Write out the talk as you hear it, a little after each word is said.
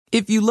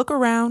If you look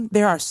around,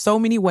 there are so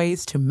many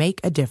ways to make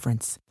a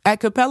difference. At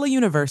Capella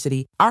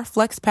University, our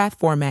FlexPath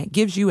format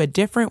gives you a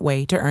different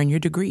way to earn your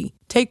degree.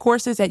 Take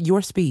courses at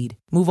your speed.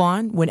 Move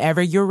on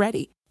whenever you're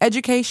ready.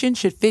 Education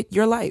should fit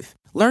your life.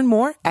 Learn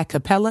more at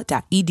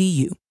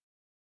capella.edu.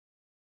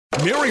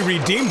 Mary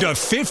redeemed a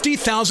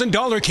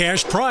 $50,000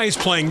 cash prize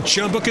playing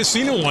Chumba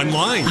Casino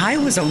online. I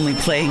was only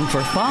playing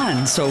for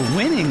fun, so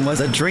winning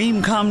was a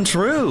dream come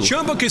true.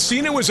 Chumba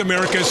Casino is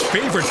America's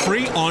favorite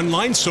free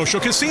online social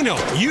casino.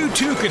 You,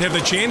 too, could have the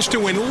chance to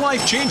win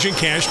life-changing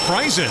cash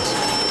prizes.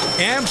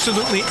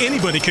 Absolutely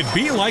anybody could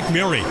be like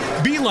Mary.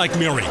 Be like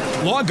Mary.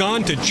 Log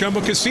on to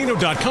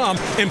ChumbaCasino.com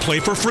and play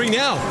for free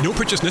now. No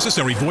purchase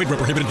necessary. Void where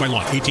prohibited by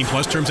law. 18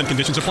 plus terms and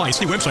conditions apply.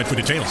 See website for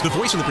details. The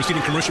voice in the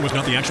preceding commercial was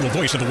not the actual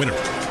voice of the winner.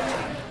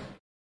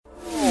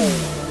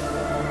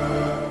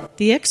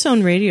 The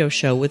X-Zone Radio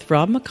Show with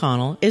Rob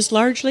McConnell is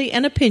largely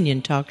an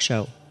opinion talk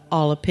show.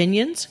 All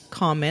opinions,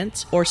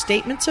 comments, or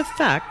statements of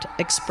fact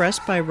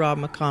expressed by Rob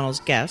McConnell's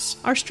guests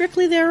are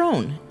strictly their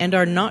own and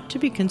are not to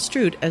be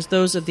construed as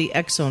those of the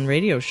X-Zone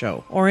Radio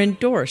Show or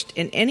endorsed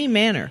in any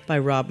manner by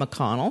Rob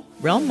McConnell,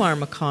 Relmar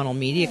McConnell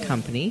Media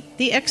Company,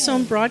 the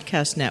X-Zone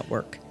Broadcast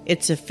Network,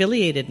 its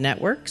affiliated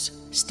networks,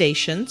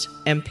 stations,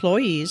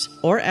 employees,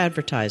 or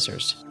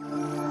advertisers.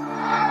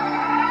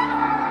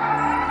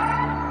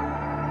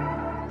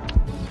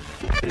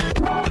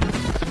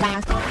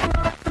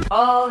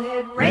 All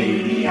Hit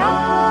Radio.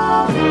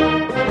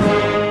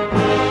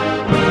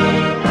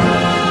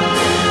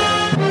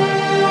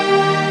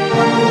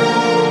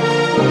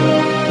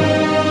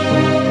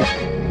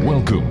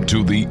 Welcome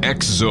to the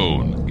X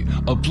Zone,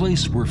 a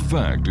place where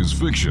fact is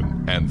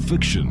fiction and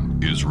fiction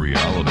is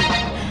reality.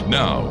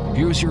 Now,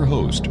 here's your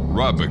host,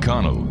 Rob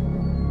McConnell.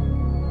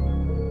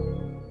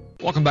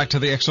 Welcome back to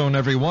the X Zone,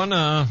 everyone.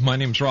 My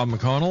name's Rob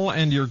McConnell,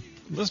 and you're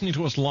listening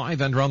to us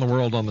live and around the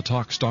world on the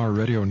Talkstar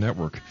Radio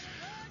Network.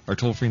 Our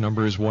toll-free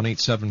number is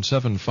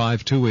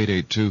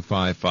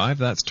 1-877-528-8255.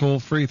 That's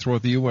toll-free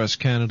throughout the U.S.,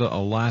 Canada,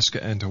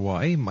 Alaska, and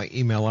Hawaii. My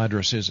email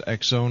address is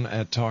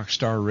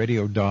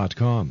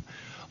xzone@talkstarradio.com.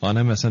 On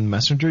MSN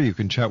Messenger, you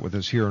can chat with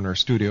us here in our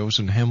studios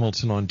in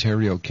Hamilton,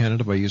 Ontario,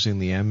 Canada, by using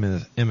the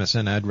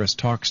MSN address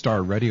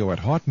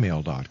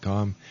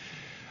talkstarradio@hotmail.com,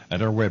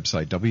 and our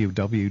website,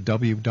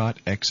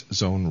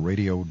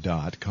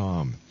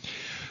 www.xzoneradio.com.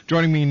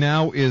 Joining me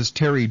now is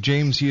Terry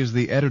James. He is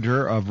the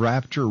editor of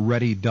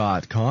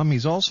RaptureReady.com.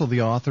 He's also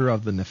the author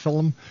of the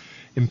Nephilim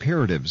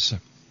Imperatives.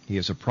 He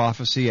is a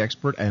prophecy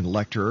expert and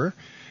lecturer.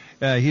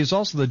 He is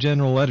also the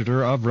general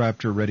editor of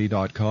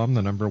RaptureReady.com,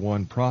 the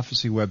 #1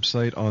 prophecy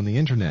website on the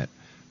Internet.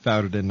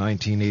 Founded in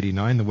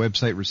 1989, the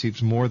website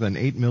receives more than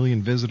 8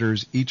 million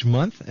visitors each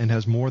month and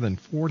has more than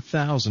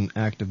 4,000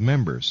 active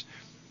members.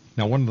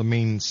 Now, one of the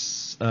main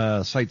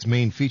site's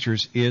main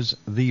features is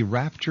the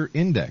Rapture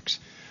Index,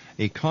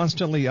 a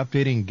constantly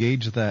updating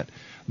gauge that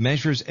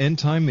measures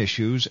end-time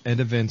issues and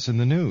events in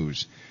the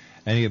news.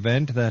 Any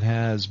event that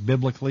has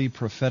biblically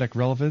prophetic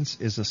relevance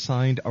is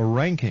assigned a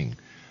ranking.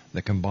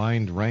 The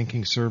combined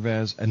rankings serve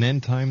as an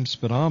end-time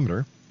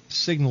speedometer,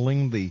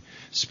 signaling the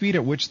speed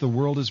at which the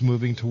world is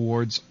moving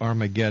towards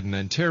Armageddon.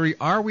 And Terry,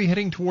 are we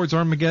heading towards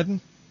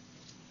Armageddon?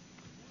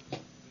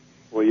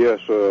 Well, yes,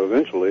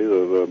 eventually.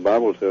 The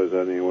Bible says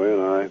that anyway,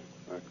 and I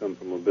come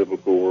from a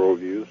biblical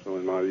worldview, so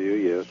in my view,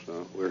 yes,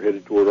 we're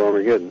headed toward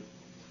Armageddon.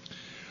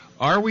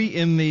 Are we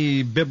in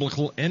the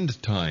biblical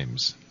end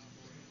times?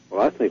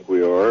 Well, I think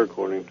we are,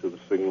 according to the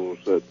signals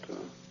that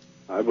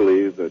I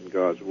believe that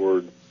God's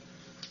Word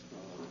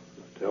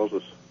tells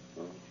us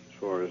as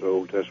far as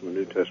Old Testament,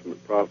 New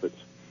Testament prophets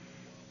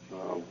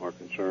are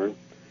concerned.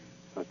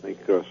 I think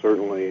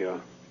certainly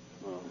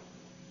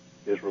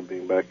Israel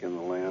being back in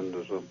the land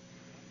as a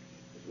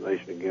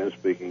nation again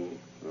speaking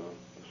a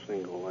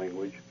single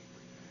language.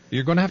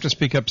 You're going to have to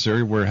speak up,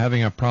 sir. We're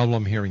having a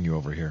problem hearing you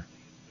over here.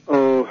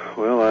 Oh,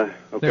 well,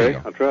 okay,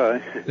 I'll try.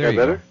 Is that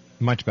better? Go.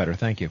 Much better,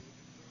 thank you.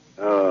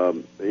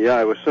 Yeah,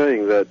 I was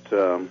saying that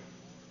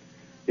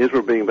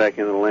Israel being back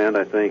in the land,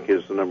 I think,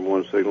 is the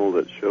 #1 signal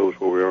that shows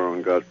where we are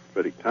on God's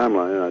prophetic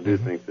timeline, and I do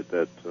think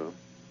that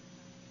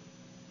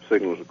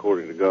signals,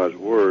 according to God's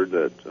Word,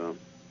 that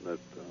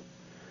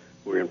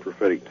we're in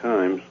prophetic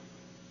times.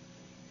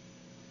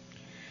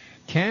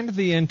 Can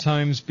the end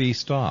times be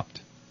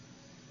stopped?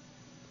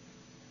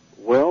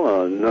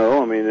 Well,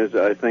 no. I mean,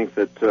 I think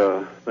that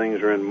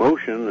things are in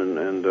motion,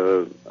 and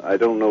I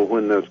don't know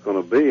when that's going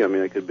to be. I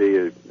mean, it could be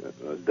a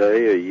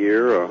day, a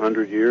year,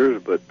 100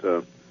 years, but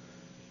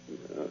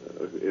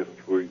if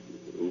we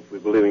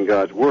believe in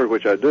God's Word,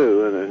 which I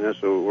do, and that's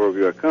the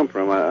worldview I come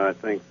from, I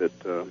think that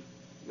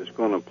it's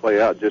going to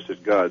play out just as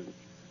God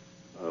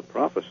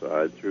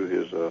prophesied through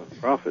His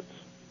prophets.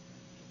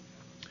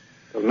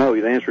 So, no,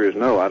 the answer is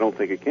no. I don't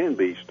think it can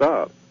be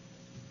stopped.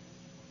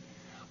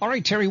 All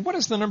right, Terry, what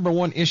is the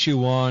 #1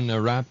 issue on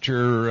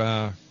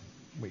Rapture,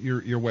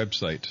 your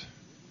website?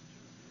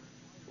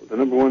 The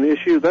 #1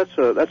 issue, that's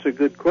a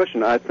good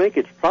question. I think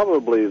it's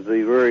probably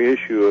the very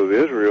issue of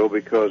Israel,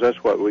 because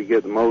that's what we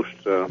get most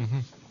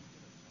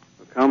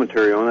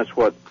commentary on. That's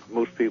what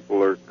most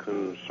people are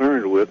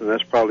concerned with, and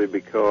that's probably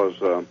because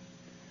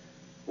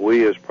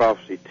we as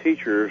prophecy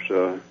teachers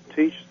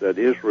teach that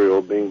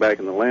Israel being back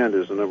in the land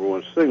is the number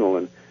one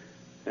signal,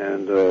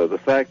 and the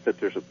fact that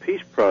there's a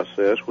peace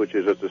process, which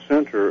is at the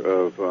center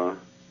of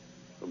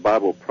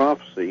Bible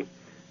prophecy,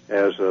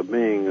 as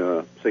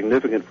being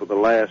significant for the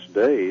last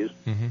days,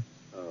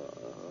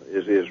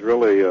 is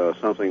really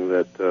something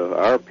that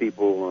our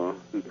people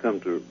who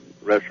come to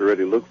Rapture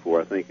Ready look for.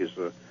 I think is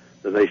the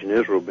nation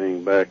Israel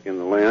being back in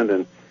the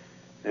land,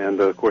 and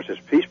of course this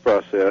peace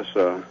process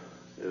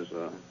is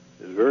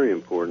very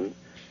important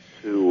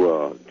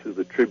to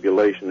the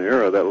tribulation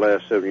era. That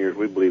last 7 years,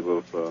 we believe,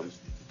 of in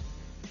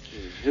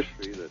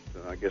history that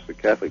I guess the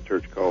Catholic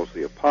Church calls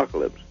the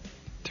apocalypse.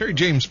 Terry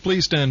James,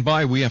 please stand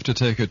by. We have to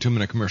take a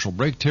 2-minute commercial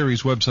break.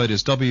 Terry's website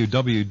is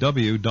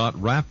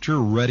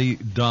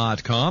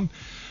www.raptureready.com,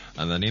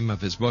 and the name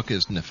of his book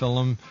is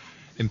Nephilim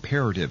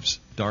Imperatives,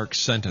 Dark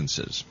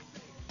Sentences.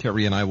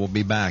 Terry and I will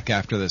be back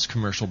after this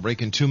commercial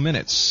break in 2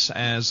 minutes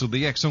as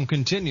the X Zone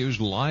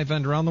continues live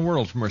and around the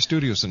world from our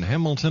studios in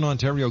Hamilton,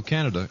 Ontario,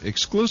 Canada,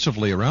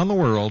 exclusively around the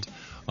world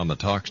on the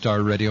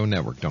Talkstar Radio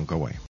Network. Don't go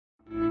away.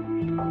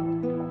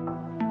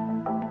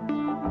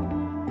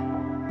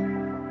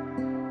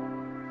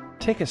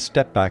 Take a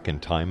step back in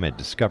time and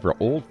discover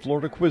old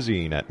Florida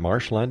cuisine at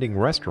Marsh Landing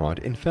Restaurant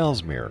in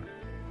Fellsmere.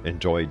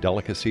 Enjoy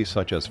delicacies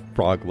such as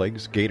frog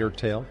legs, gator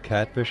tail,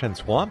 catfish, and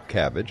swamp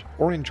cabbage,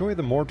 or enjoy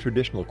the more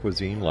traditional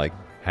cuisine like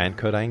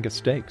hand-cut Angus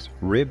steaks,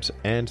 ribs,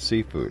 and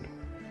seafood.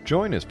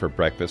 Join us for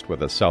breakfast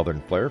with a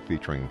southern flair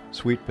featuring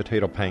sweet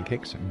potato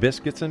pancakes,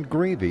 biscuits, and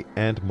gravy,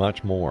 and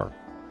much more.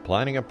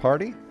 Planning a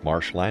party?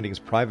 Marsh Landing's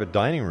private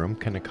dining room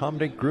can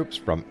accommodate groups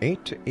from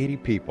 8 to 80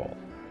 people.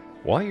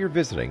 While you're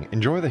visiting,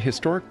 enjoy the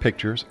historic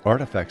pictures,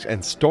 artifacts,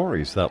 and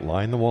stories that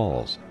line the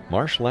walls.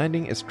 Marsh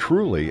Landing is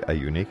truly a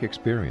unique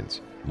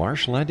experience.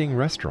 Marsh Landing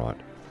Restaurant,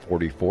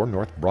 44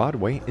 North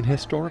Broadway in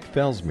historic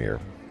Fellsmere,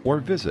 or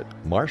visit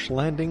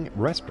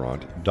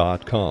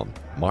marshlandingrestaurant.com.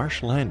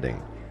 Marsh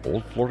Landing,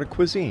 old Florida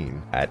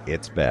cuisine at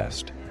its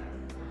best.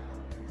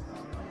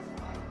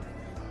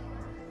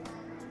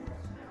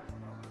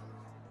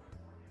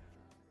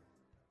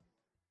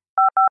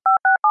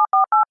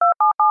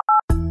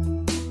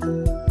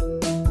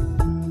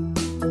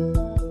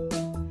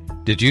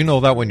 Did you know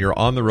that when you're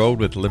on the road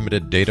with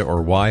limited data or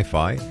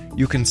Wi-Fi,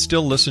 you can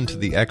still listen to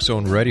the X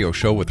Zone Radio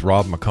Show with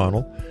Rob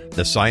McConnell,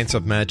 The Science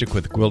of Magic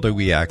with Gwilda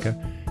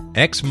Wiyaka,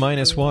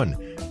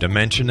 X-1,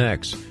 Dimension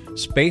X,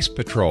 Space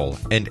Patrol,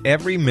 and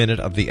every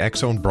minute of the X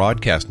Zone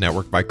broadcast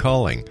network by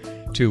calling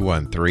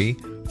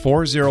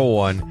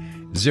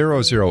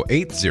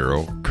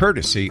 213-401-0080,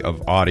 courtesy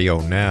of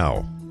Audio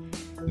Now.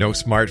 No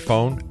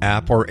smartphone,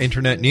 app, or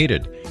internet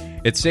needed.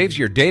 It saves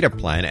your data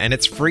plan, and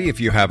it's free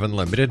if you have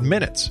unlimited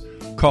minutes.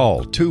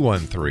 Call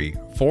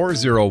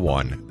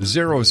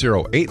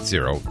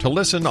 213-401-0080 to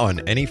listen on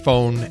any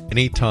phone,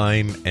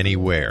 anytime,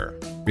 anywhere.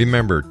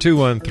 Remember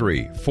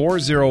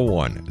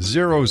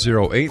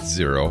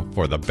 213-401-0080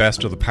 for the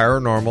best of the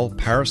paranormal,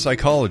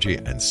 parapsychology,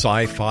 and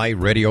sci-fi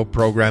radio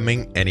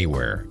programming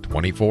anywhere,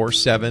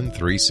 24/7,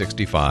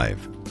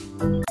 365.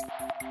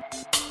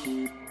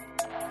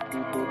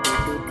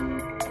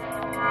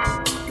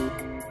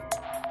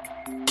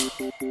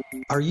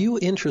 Are you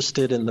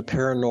interested in the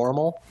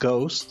paranormal,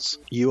 ghosts,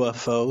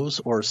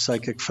 UFOs, or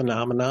psychic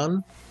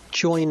phenomenon?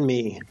 Join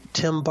me,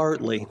 Tim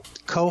Bartley,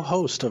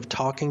 co-host of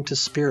Talking to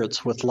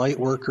Spirits with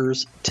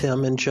Lightworkers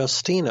Tim and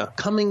Justina,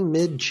 coming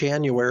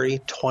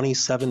mid-January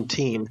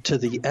 2017 to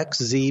the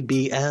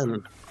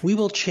XZBN. We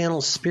will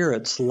channel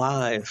spirits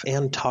live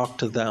and talk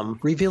to them,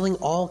 revealing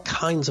all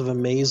kinds of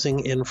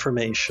amazing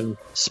information.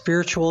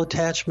 Spiritual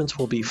attachments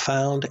will be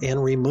found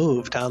and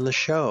removed on the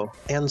show,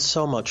 and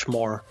so much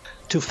more.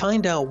 To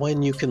find out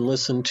when you can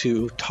listen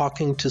to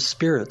Talking to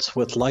Spirits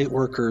with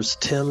Lightworkers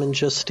Tim and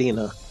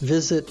Justina,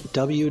 visit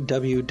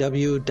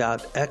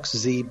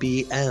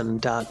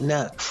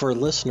www.xzbn.net for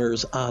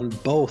listeners on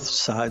both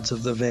sides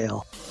of the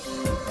veil.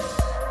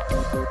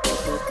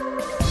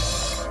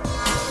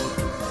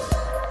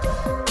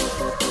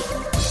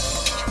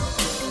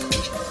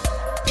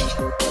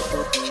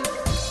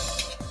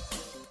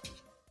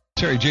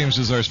 Terry James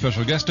is our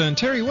special guest. And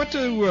Terry, what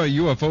do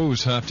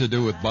UFOs have to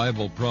do with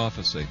Bible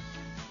prophecy?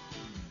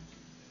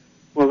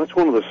 Well, that's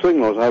one of the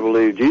signals, I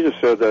believe. Jesus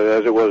said that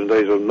as it was in the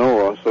days of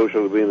Noah, so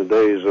shall it be in the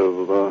days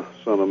of the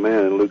Son of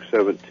Man in Luke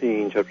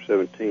 17, chapter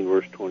 17,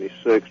 verse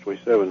 26,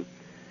 27.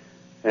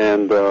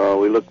 And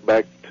we look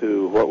back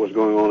to what was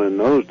going on in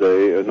Noah's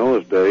day and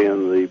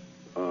the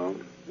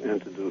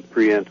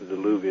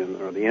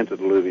pre-antediluvian, or the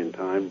antediluvian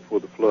time,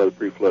 before the flood,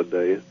 pre-flood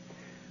days.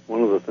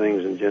 One of the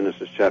things in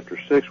Genesis chapter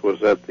 6 was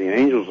that the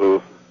angels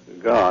of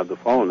God, the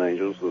fallen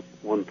angels, the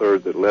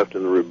one-third that left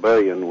in the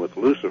rebellion with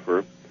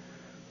Lucifer,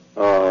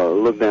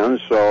 looked down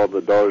and saw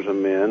the daughters of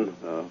men,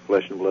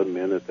 flesh and blood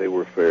men, that they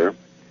were fair.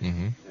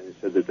 Mm-hmm. And it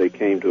said that they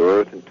came to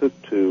earth and took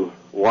to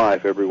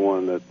wife every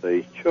one that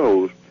they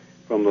chose.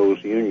 From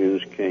those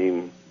unions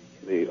came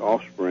the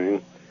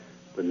offspring,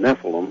 the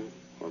Nephilim,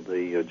 or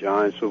the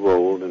giants of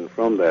old, and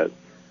from that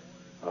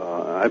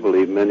I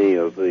believe many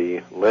of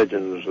the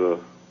legends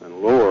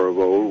and lore of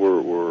old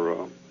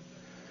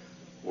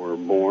were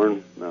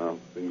born, the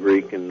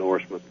Greek and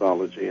Norse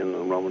mythology and the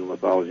Roman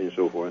mythology and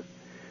so forth.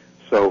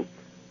 So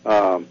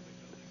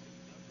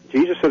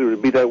Jesus said it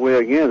would be that way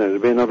again. There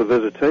would be another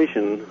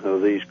visitation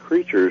of these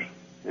creatures.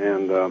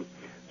 And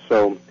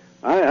so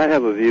I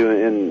have a view,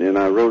 and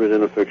I wrote it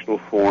in a fictional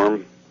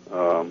form,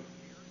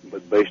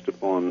 but based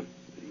upon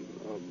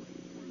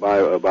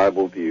a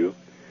Bible view,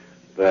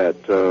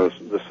 that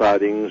the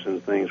sightings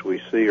and things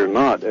we see are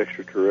not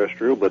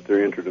extraterrestrial, but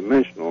they're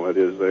interdimensional. That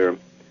is, they're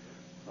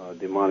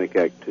demonic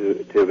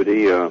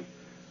activity to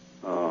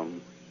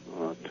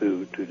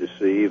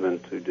deceive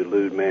and to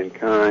delude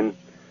mankind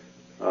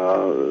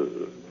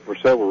for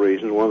several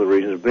reasons. One of the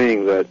reasons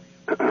being that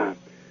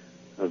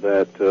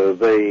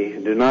they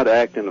do not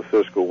act in a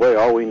physical way.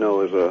 All we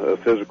know is a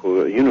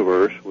physical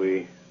universe.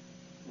 We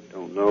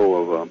don't know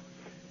of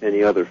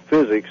any other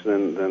physics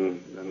than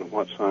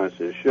what science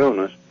has shown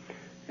us.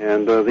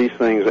 And these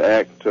things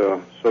act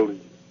so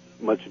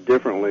much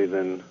differently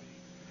than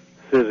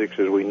physics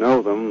as we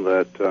know them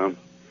that,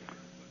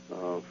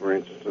 for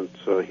instance,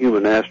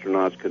 human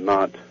astronauts could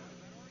not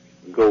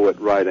go at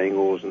right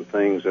angles and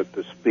things at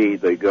the speed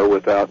they go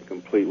without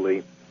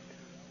completely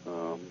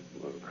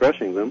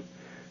crushing them.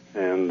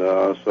 And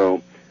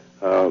so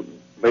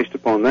based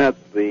upon that,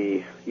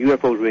 the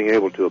UFOs being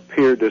able to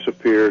appear,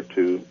 disappear,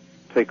 to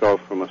take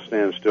off from a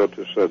standstill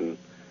to a sudden,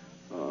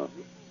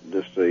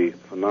 just a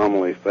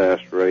phenomenally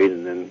fast rate,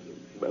 and then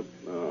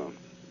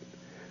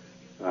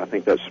I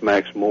think that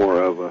smacks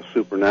more of a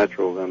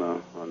supernatural than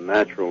a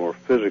natural or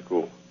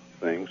physical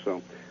thing.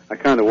 So I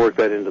kind of work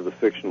that into the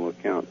fictional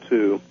account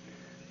too,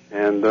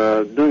 and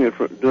doing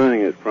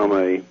it from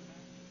a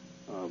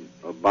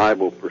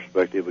Bible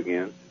perspective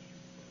again.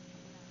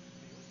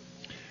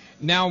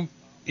 Now,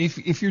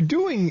 if you're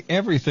doing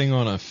everything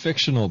on a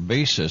fictional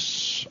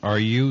basis, are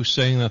you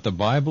saying that the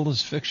Bible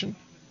is fiction?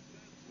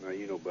 No,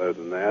 you know better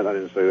than that. I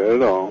didn't say that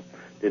at all.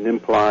 Didn't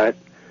imply it.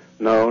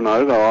 No,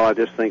 not at all. I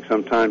just think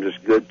sometimes it's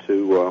good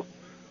to,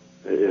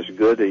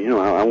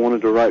 I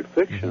wanted to write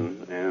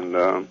fiction, and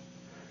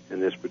in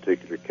this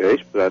particular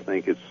case, but I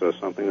think it's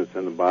something that's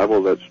in the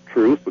Bible that's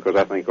truth, because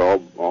I think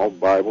all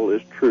Bible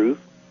is truth,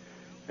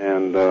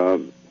 and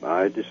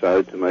I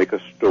decided to make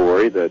a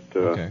story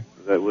that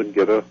that would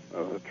get a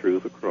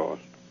truth across.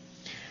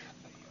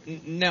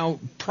 Now,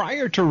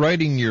 prior to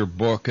writing your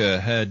book,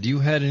 had you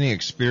had any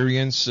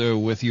experience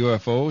with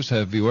UFOs?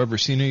 Have you ever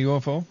seen a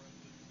UFO?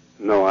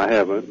 No, I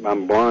haven't.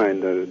 I'm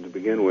blind to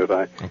begin with.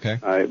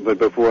 But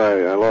before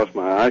I lost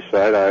my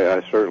eyesight,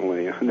 I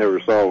certainly never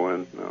saw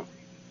one. No.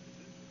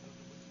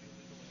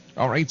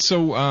 All right.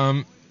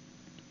 So,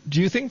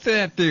 do you think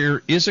that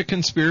there is a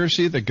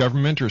conspiracy, the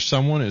government or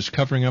someone is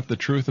covering up the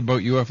truth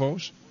about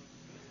UFOs?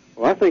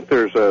 Well, I think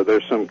there's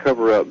some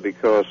cover-up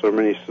because so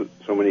many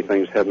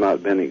things have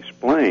not been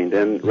explained,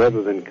 and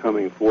rather than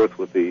coming forth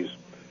with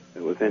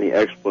any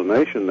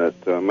explanation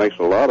that makes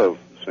a lot of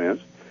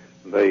sense,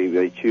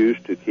 they choose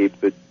to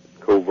keep it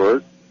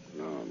covert,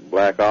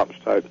 black ops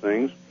type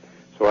things.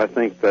 So I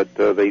think that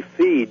they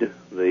feed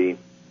the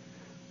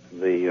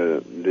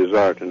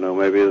desire to know,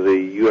 maybe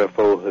the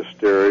UFO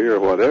hysteria or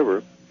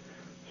whatever.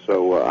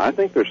 So I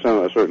think there's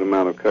a certain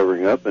amount of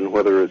covering up, and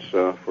whether it's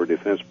for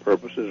defense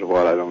purposes or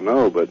what, I don't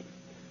know, but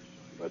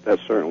that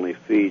certainly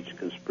feeds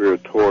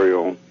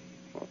conspiratorial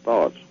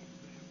thoughts.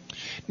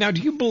 Now,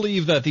 do you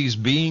believe that these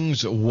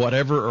beings,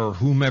 whatever or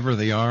whomever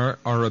they are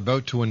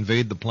about to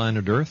invade the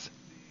planet Earth?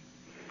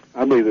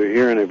 I believe they're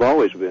here, and they've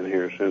always been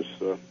here since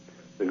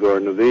the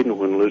Garden of Eden,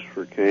 when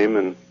Lucifer came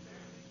and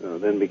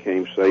then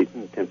became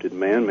Satan, tempted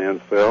man. Man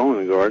fell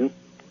in the garden,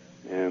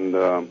 and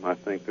I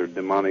think they're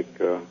demonic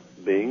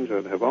beings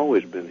that have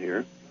always been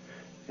here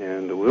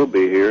and will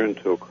be here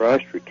until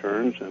Christ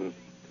returns, and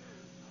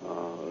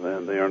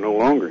they are no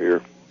longer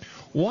here.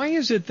 Why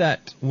is it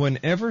that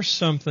whenever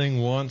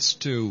something wants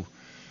to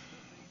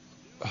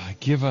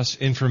give us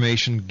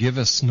information, give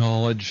us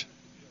knowledge,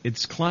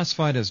 it's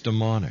classified as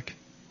demonic?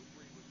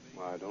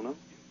 I don't know.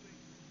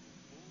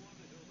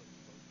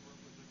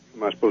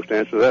 Am I supposed to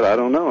answer that? I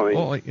don't know.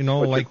 I mean,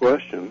 what's the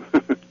question?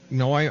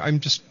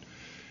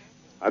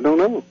 I don't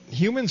know.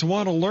 Humans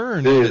want to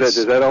learn.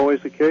 Is that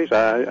always the case?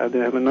 I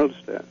haven't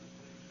noticed that.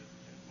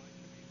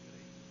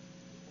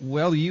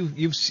 Well,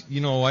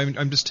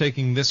 I'm just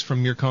taking this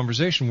from your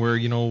conversation, where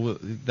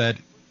that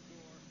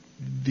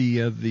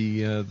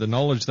the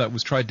knowledge that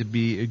was tried to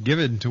be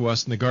given to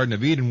us in the Garden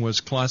of Eden was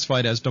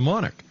classified as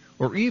demonic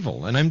or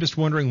evil, and I'm just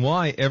wondering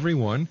why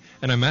everyone,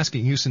 and I'm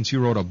asking you since you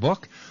wrote a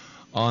book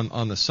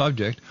on the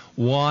subject,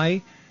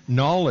 why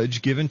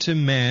knowledge given to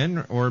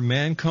man or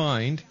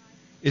mankind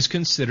is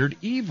considered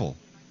evil.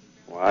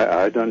 Well,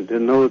 I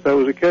didn't know that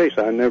was the case.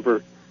 I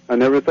never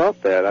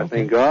thought that. I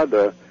think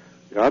God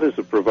is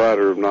the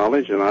provider of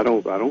knowledge, and I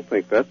don't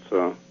think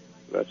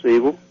that's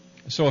evil.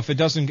 So if it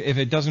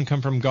doesn't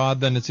come from God,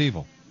 then it's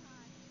evil.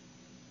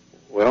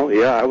 Well,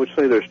 yeah, I would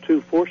say there's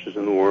two forces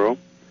in the world.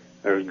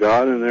 There's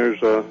God and there's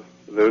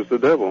the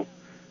devil,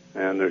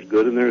 and there's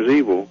good and there's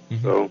evil.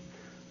 Mm-hmm. So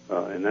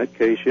in that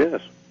case,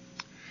 yes.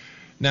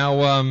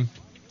 Now,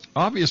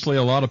 obviously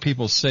a lot of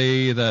people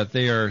say that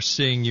they are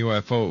seeing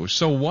UFOs.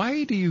 So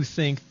why do you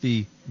think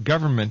the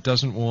government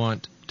doesn't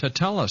want to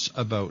tell us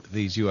about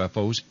these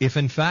UFOs if,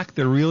 in fact,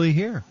 they're really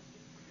here?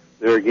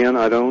 There again,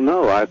 I don't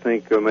know. I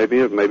think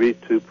maybe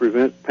to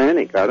prevent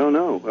panic. I don't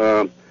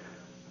know.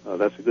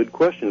 That's a good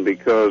question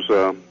because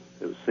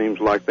it seems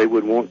like they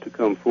would want to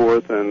come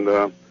forth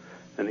and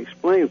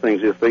explain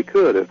things if they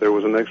could, if there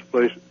was an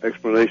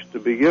explanation to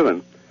be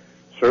given.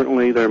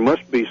 Certainly, there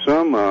must be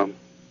some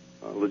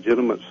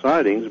legitimate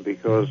sightings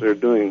because they're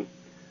doing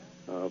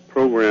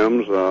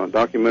programs,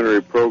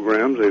 documentary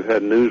programs. They've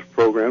had news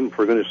programs.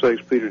 For goodness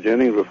sakes, Peter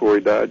Jennings, before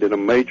he died, did a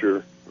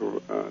major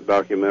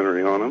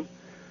documentary on them.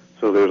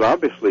 So there's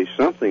obviously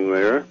something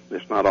there.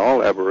 It's not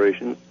all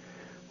aberration.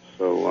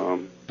 So,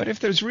 but if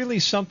there's really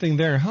something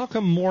there, how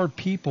come more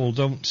people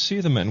don't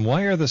see them? And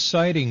why are the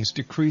sightings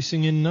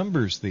decreasing in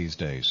numbers these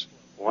days?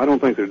 Well, I don't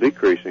think they're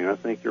decreasing. I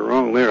think you're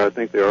wrong there. I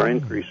think they are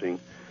increasing.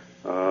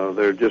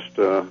 They're just,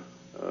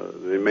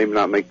 they may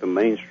not make the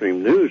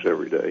mainstream news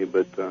every day,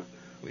 but...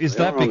 Is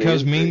that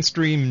because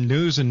mainstream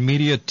news and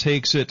media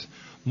takes it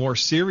more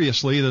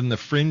seriously than the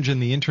fringe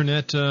and the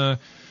Internet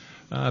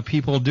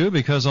people do?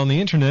 Because on the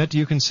Internet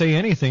you can say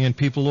anything and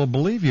people will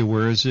believe you,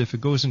 whereas if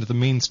it goes into the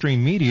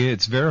mainstream media,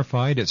 it's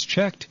verified, it's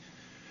checked,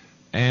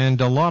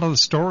 and a lot of the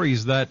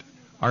stories that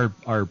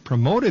are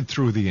promoted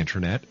through the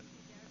Internet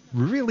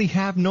really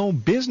have no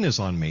business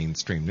on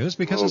mainstream news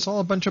because it's all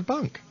a bunch of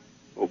bunk.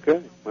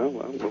 Okay, well,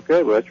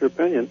 that's your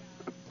opinion.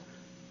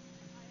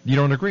 You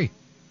don't agree?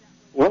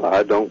 Well,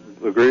 I don't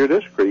agree or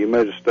disagree. You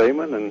made a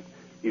statement and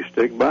you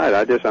stick by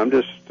it. I'm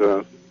just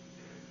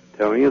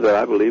telling you that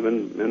I believe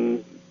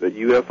in that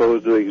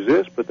UFOs do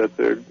exist, but that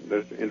they're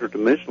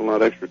interdimensional,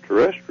 not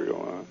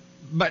extraterrestrial.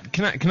 But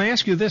can I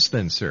ask you this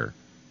then, sir?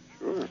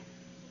 Sure.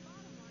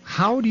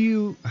 How do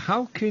you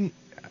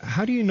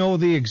know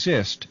they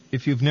exist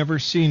if you've never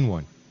seen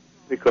one?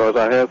 Because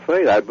I have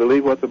faith. I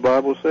believe what the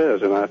Bible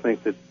says, and I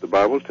think that the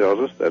Bible tells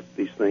us that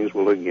these things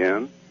will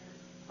again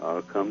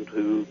come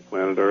to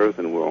planet Earth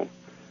and will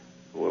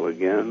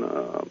again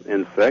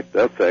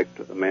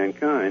affect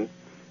mankind.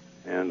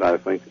 And I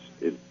think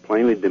it's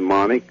plainly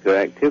demonic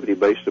activity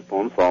based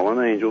upon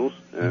fallen angels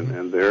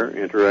and their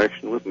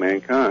interaction with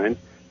mankind.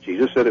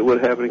 Jesus said it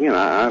would happen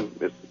again.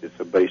 It's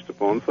based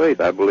upon faith.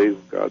 I believe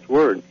God's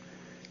word.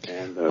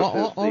 And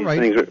all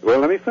right.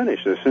 Let me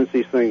finish. Since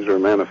these things are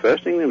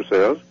manifesting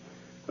themselves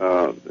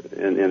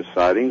in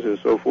sightings and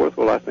so forth,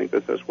 well, I think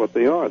that's what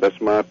they are. That's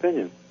my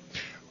opinion.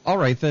 All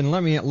right, then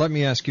let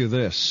me ask you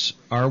this.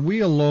 Are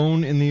we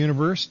alone in the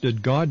universe?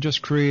 Did God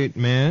just create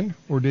man,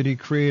 or did he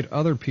create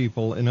other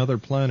people in other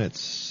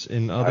planets,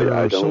 in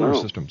other solar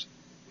systems?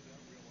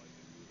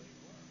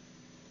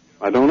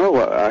 I don't know.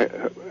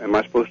 Am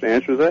I supposed to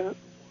answer that?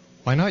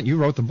 Why not? You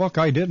wrote the book.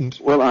 I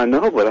didn't. Well, I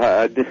know, but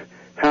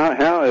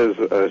how is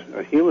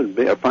a human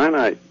being, a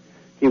finite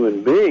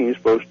human being,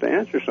 supposed to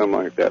answer something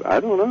like that? I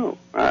don't know.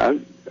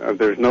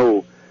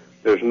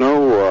 There's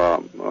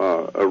no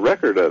a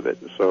record of it,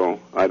 so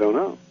I don't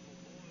know.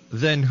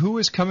 Then who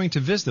is coming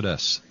to visit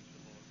us?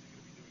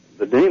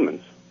 The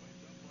demons.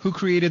 Who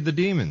created the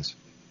demons?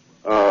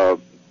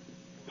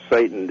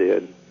 Satan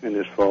did in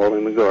his fall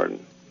in the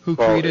garden. Who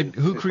created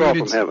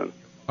from heaven?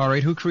 All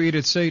right, who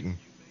created Satan?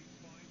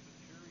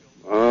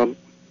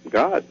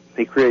 God.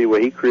 He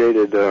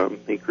created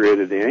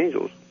the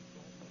angels.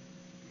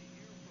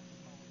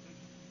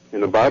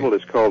 In the Bible,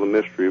 it's called the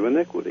mystery of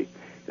iniquity.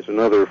 It's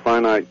another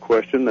finite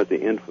question that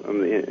the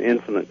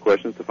infinite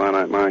question that the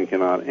finite mind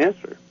cannot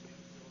answer.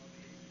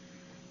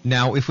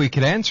 Now, if we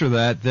could answer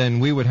that, then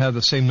we would have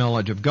the same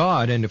knowledge of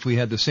God, and if we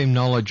had the same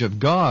knowledge of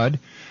God,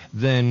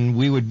 then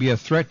we would be a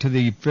threat to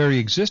the very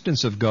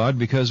existence of God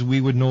because we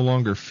would no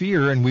longer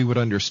fear and we would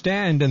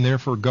understand, and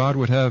therefore God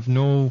would have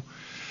no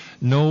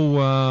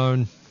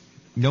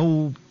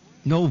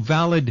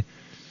valid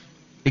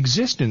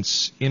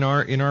existence in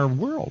our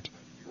world.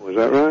 Was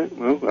that right?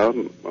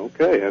 Well,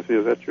 okay. If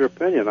that's your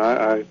opinion,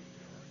 I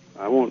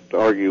won't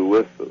argue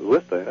with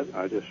that.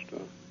 I just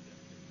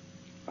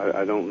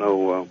I don't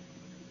know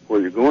where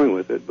you're going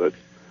with it, but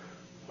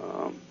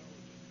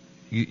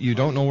you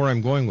don't know where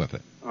I'm going with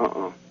it.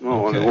 No.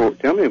 Okay.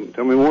 Tell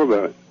me more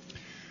about it.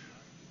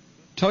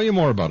 Tell you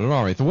more about it.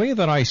 All right. The way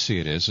that I see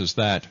it is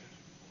that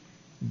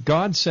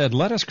God said,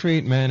 "Let us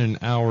create man in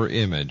our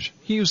image."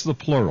 He used the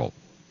plural.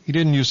 He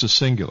didn't use the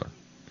singular.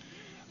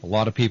 A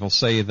lot of people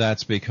say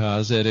that's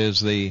because it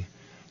is the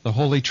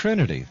Holy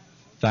Trinity.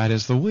 That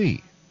is the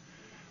we.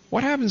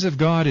 What happens if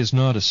God is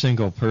not a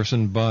single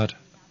person, but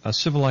a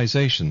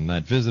civilization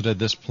that visited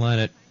this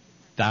planet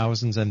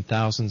thousands and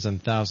thousands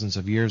and thousands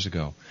of years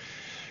ago?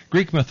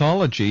 Greek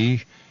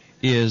mythology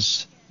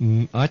is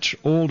much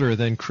older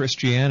than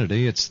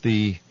Christianity. It's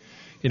it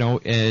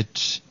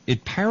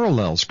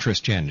parallels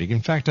Christianity. In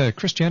fact,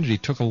 Christianity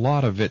took a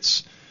lot of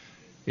its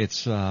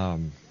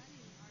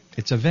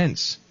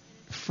events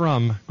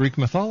from Greek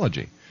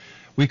mythology.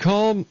 We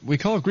call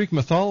Greek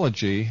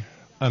mythology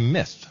a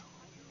myth,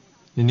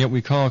 and yet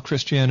we call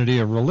Christianity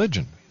a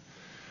religion.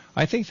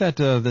 I think that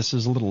this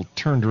is a little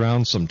turned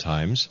around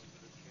sometimes.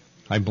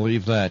 I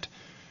believe that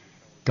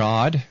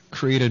God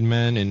created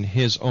man in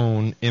his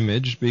own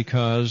image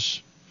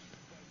because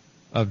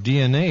of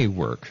DNA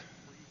work.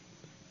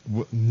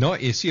 No,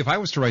 you see, if I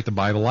was to write the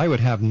Bible, I would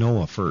have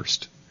Noah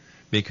first,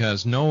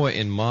 because Noah,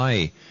 in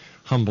my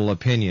humble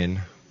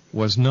opinion,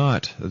 was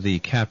not the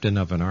captain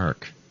of an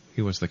ark.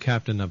 He was the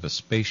captain of a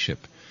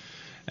spaceship.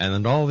 And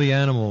then all the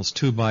animals,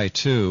 2 by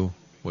 2,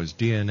 was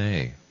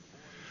DNA.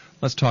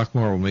 Let's talk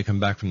more when we come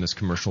back from this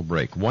commercial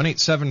break.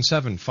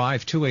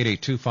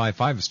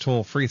 1-877-528-8255 is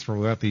toll-free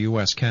throughout the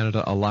U.S.,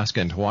 Canada,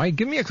 Alaska, and Hawaii.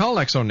 Give me a call,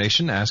 X Zone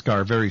Nation. Ask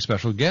our very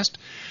special guest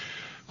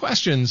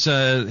questions.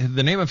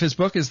 The name of his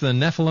book is The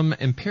Nephilim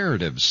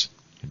Imperatives,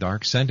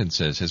 Dark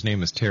Sentences. His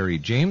name is Terry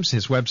James.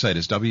 His website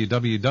is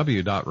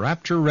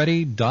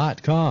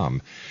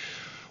www.raptureready.com.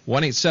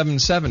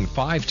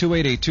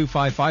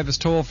 1-877-528-8255 is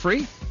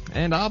toll-free.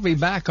 And I'll be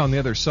back on the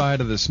other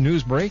side of this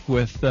news break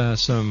with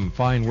some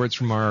fine words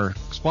from our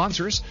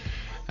sponsors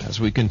as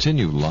we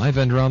continue live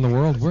and around the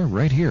world. We're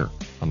right here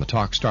on the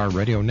Talkstar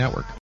Radio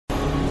Network.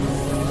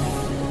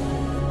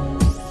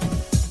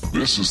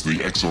 This is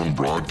the X Zone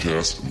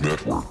Broadcast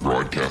Network,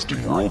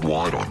 broadcasting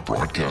worldwide on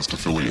broadcast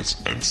affiliates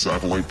and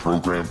satellite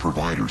program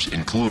providers,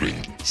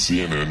 including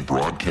CNN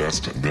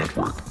Broadcast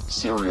Network,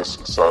 Sirius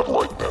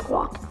Satellite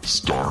Network,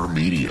 Star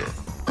Media,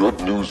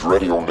 Good News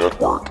Radio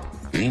Network,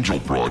 Angel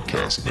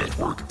Broadcast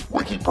Network,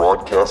 Wiki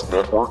Broadcast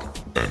Network,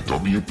 and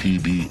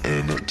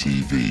WPBN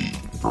TV.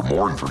 For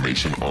more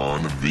information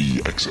on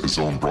the X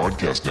Zone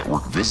Broadcast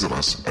Network, visit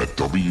us at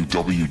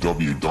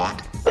www.xzbn.net.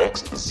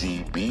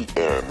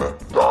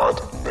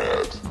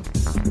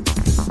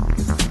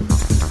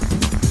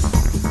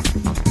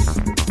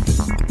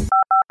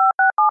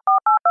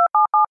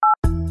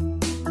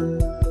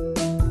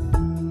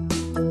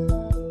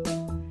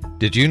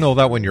 Did you know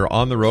that when you're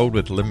on the road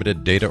with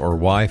limited data or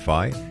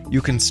Wi-Fi,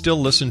 you can still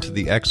listen to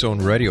the X Zone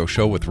Radio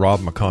Show with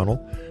Rob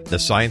McConnell, The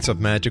Science of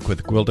Magic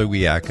with Gwilda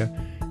Wiyaka,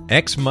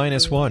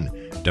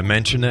 X-1,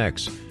 Dimension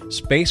X,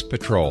 Space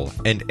Patrol,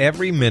 and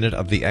every minute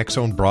of the X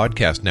Zone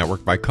Broadcast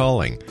Network by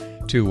calling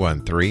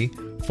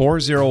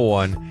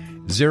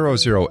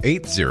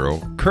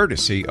 213-401-0080,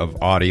 courtesy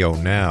of Audio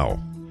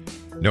Now.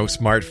 No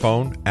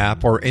smartphone,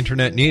 app, or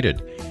internet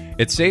needed.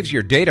 It saves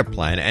your data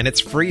plan, and it's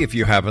free if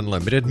you have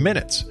unlimited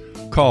minutes.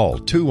 Call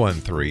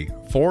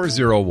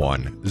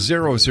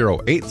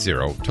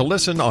 213-401-0080 to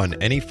listen on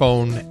any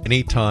phone,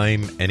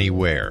 anytime,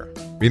 anywhere.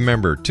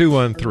 Remember,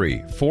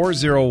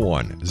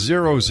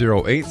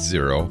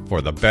 213-401-0080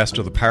 for the best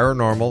of the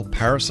paranormal,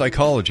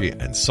 parapsychology,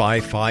 and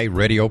sci-fi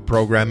radio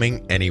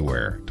programming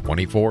anywhere,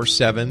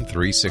 24/7,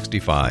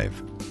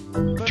 365.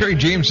 Terry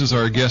James is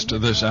our guest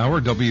this hour,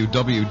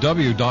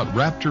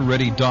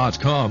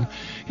 www.raptureready.com.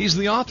 He's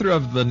the author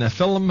of The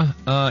Nephilim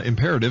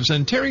Imperatives.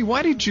 And Terry,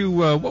 why did you?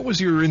 What was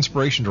your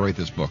inspiration to write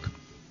this book?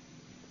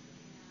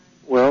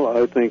 Well,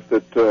 I think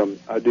that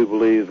I do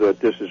believe that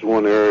this is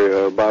one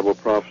area of Bible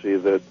prophecy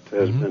that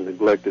has been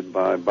neglected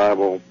by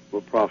Bible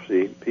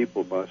prophecy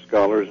people, by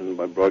scholars and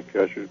by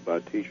broadcasters, by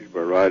teachers,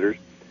 by writers.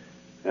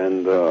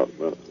 And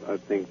I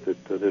think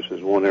that this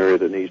is one area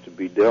that needs to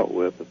be dealt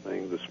with,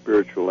 the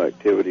spiritual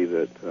activity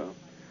that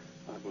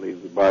I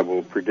believe the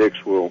Bible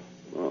predicts will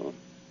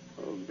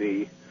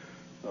be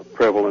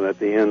prevalent at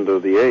the end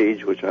of the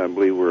age, which I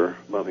believe we're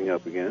bumping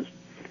up against.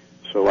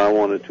 So I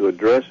wanted to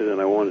address it, and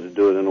I wanted to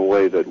do it in a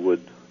way that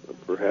would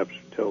perhaps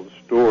tell the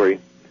story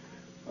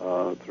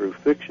through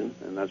fiction,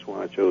 and that's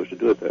why I chose to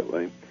do it that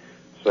way.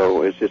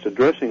 So it's just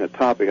addressing a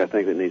topic I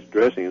think that needs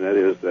addressing, and that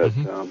is that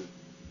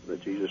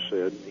that Jesus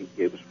said, he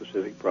gave a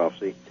specific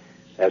prophecy,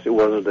 as it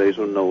was in the days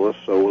of Noah,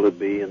 so will it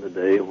be in the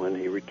day when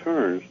he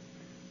returns.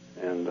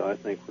 And I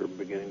think we're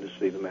beginning to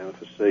see the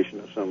manifestation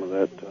of some of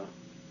that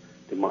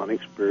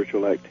demonic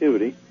spiritual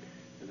activity,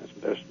 and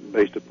that's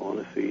based upon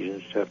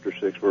Ephesians chapter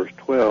 6, verse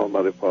 12,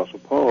 by the Apostle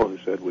Paul, who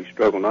said, we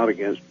struggle not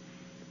against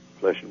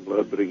flesh and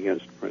blood, but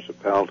against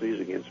principalities,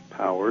 against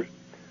powers,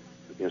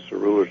 against the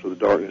rulers of the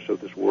darkness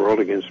of this world,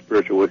 against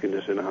spiritual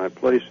wickedness in high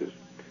places.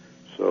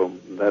 So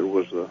that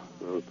was the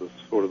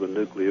sort of the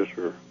nucleus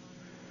or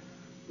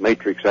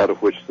matrix out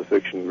of which the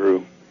fiction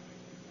grew.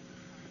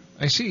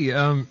 I see.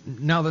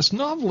 Now, this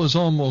novel is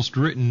almost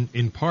written,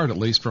 in part at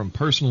least, from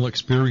personal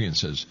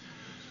experiences.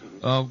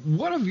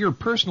 What of your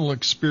personal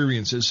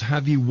experiences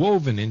have you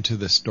woven into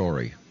this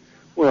story?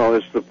 Well,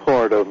 it's the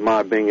part of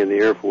my being in the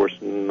Air Force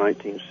in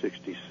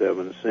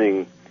 1967,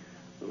 seeing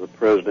the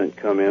President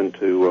come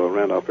into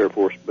Randolph Air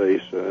Force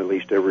Base at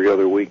least every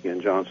other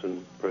weekend,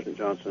 President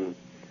Johnson,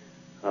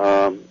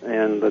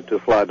 and to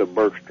fly to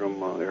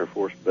Bergstrom Air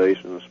Force Base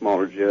in a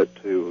smaller jet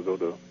to go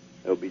to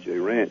LBJ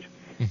Ranch.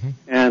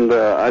 And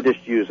I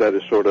just use that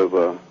as sort of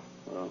a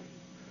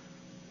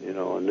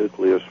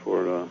nucleus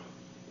for the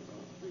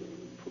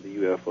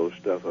UFO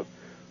stuff.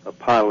 A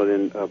pilot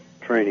in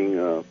training,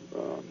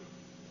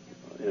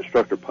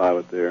 instructor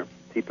pilot there,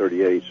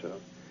 T-38's a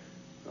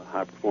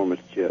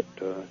high-performance jet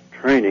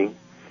training.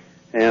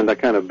 And I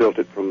kind of built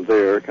it from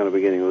there, kind of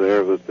beginning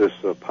there, with this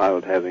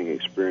pilot having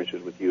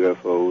experiences with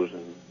UFOs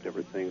and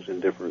different things in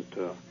different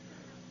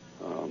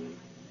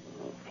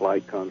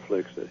flight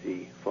conflicts that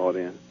he fought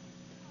in.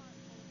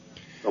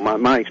 So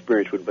my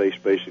experience would base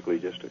basically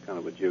just a kind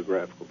of a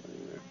geographical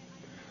thing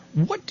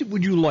there. What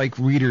would you like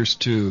readers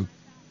to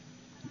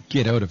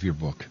get out of your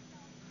book?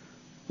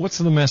 What's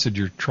the message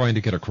you're trying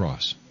to get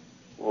across?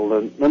 Well,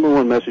 the number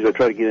one message I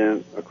try to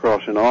get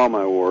across in all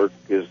my work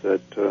is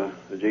that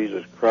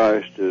Jesus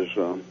Christ is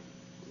the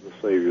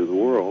Savior of the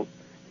world.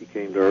 He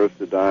came to earth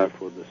to die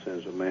for the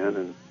sins of man,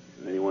 and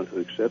anyone who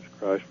accepts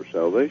Christ for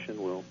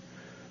salvation will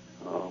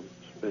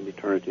spend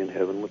eternity in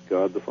heaven with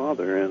God the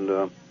Father. And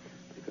I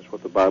think that's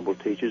what the Bible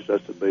teaches.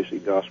 That's the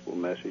basic gospel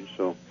message.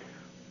 So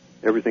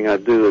everything I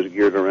do is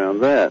geared around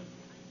that.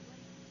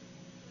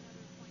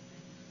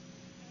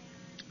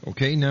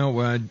 Okay,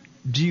 now,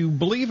 do you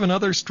believe in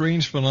other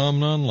strange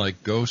phenomenon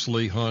like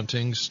ghostly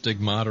hauntings,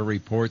 stigmata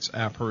reports,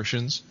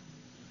 apparitions?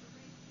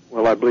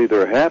 Well, I believe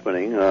they're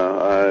happening.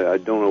 I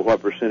don't know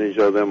what percentage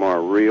of them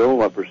are real,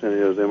 what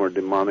percentage of them are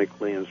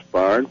demonically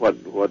inspired,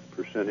 what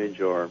percentage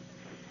are,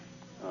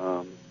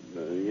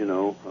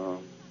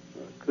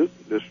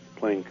 just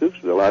plain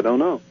Kooksville. I don't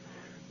know.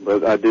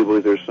 But I do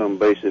believe there's some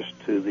basis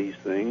to these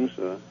things.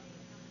 I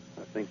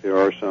think there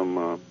are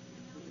some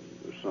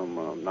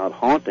not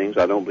hauntings.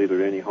 I don't believe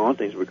there are any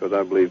hauntings because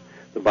I believe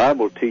the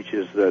Bible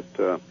teaches that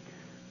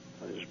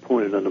it's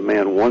appointed unto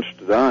man once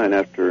to die, and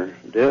after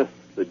death,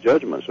 the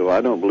judgment. So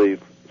I don't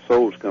believe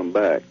souls come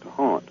back to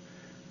haunt.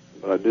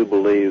 But I do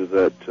believe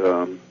that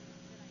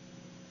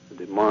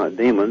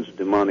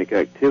demonic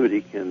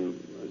activity can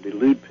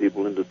delude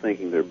people into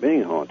thinking they're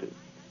being haunted.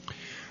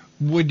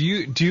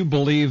 Do you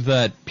believe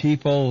that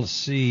people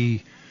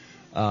see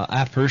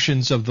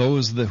apparitions of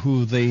those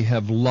who they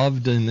have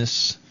loved in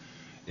this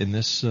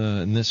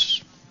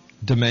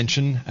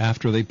dimension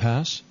after they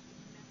pass?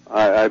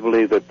 I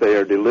believe that they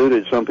are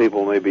deluded. Some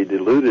people may be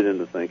deluded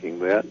into thinking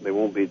that. They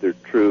won't be their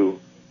true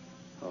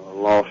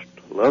lost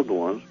loved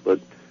ones, but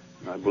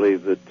I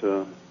believe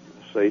that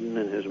Satan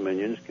and his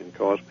minions can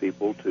cause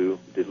people to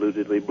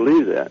deludedly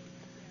believe that.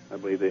 I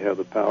believe they have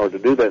the power to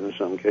do that in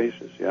some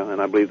cases, yeah, and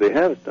I believe they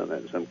have done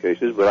that in some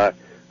cases, but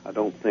I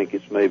don't think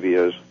it's maybe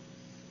as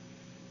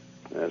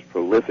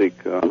prolific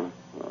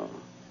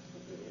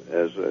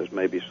as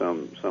maybe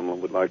someone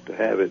would like to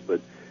have it,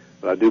 but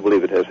I do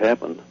believe it has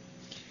happened.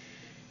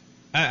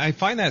 I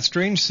find that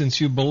strange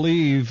since you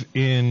believe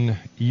in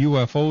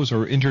UFOs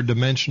or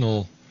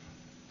interdimensional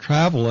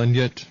travel, and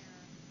yet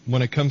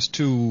when it comes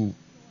to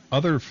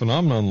other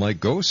phenomenon like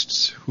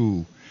ghosts,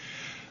 who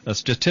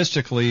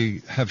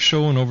statistically have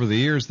shown over the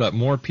years that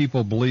more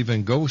people believe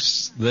in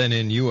ghosts than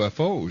in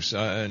UFOs.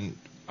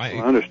 I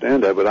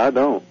understand that, but I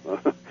don't.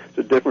 It's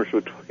a difference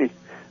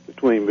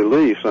between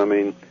beliefs. I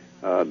mean,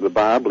 I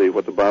believe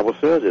what the Bible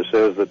says. It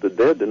says that the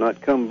dead do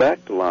not come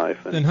back to life.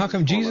 Then how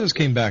come Jesus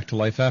came back to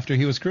life after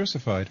he was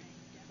crucified?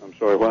 I'm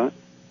sorry, what?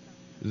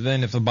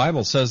 Then if the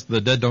Bible says the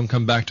dead don't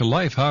come back to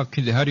life, how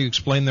do you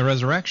explain the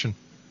resurrection?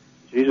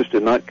 Jesus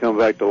did not come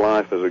back to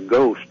life as a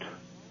ghost.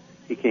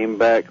 He came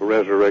back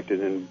resurrected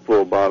in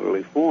full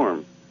bodily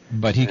form.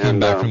 But he came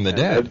back from the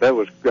dead. That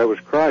was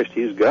Christ.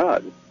 He's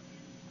God.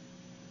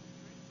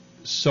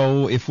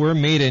 So if we're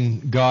made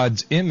in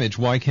God's image,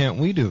 why can't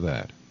we do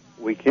that?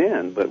 We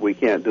can, but we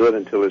can't do it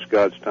until it's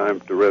God's time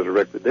to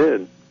resurrect the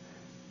dead.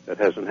 That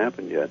hasn't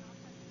happened yet.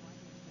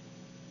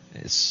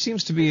 It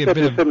seems to be a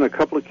bit of... in a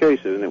couple of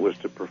cases, and it was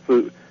to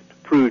prove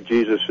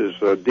Jesus'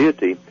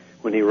 deity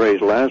when he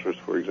raised Lazarus,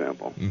 for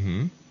example.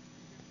 Mm-hmm.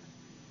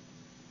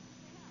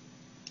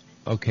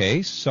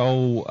 Okay,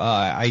 so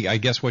I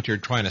guess what you're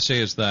trying to say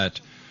is that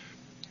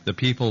the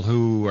people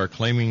who are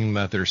claiming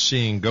that they're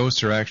seeing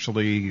ghosts are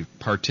actually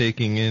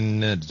partaking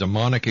in a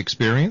demonic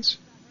experience?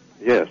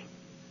 Yes.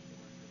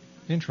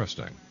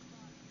 Interesting.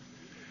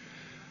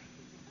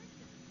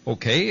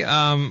 Okay,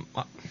 let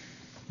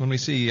me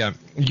see.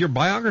 Your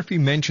biography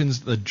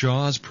mentions the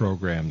JAWS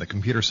program, the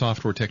computer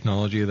software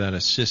technology that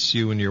assists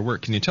you in your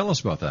work. Can you tell us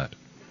about that?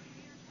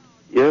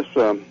 Yes,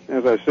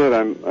 as I said,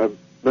 I've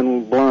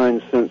been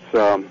blind since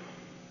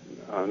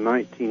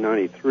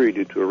 1993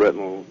 due to a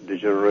retinal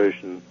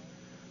degenerative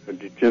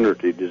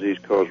disease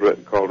called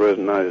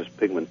retinitis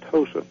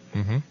pigmentosa.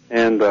 Mm-hmm.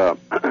 And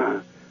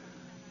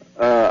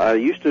I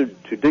used to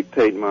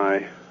dictate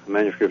my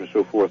manuscript and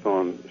so forth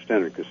on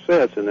standard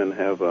cassettes, and then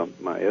have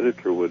my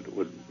editor would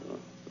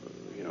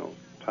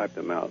type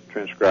them out,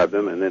 transcribe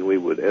them, and then we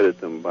would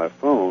edit them by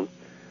phone.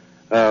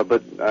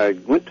 But I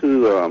went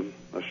to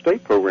a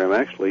state program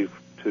actually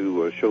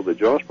to show the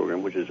JAWS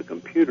program, which is a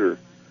computer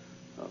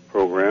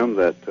program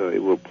that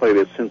it will play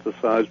that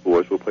synthesized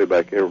voice, will play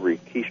back every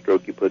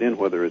keystroke you put in,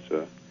 whether it's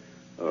a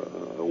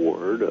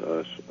word,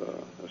 a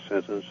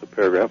sentence, a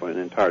paragraph, or an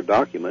entire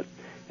document.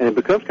 And it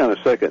becomes kind of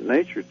second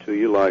nature to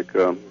you, like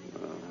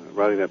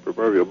riding that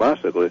proverbial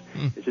bicycle.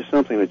 It's just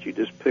something that you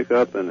just pick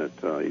up, and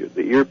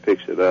the ear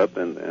picks it up,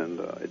 and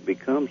it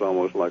becomes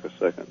almost like a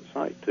second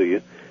sight to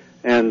you.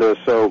 And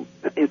so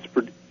it's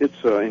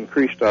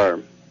increased our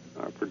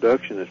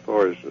production as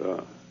far as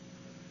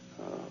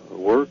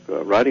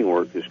writing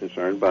work is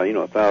concerned by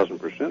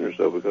 1,000% or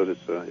so, because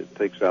it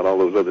takes out all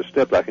those other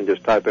steps. I can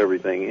just type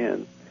everything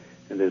in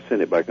and then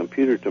send it by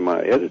computer to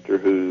my editor,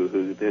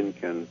 who then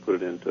can put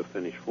it into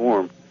finished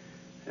form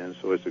and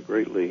so it's a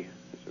really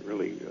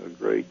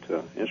great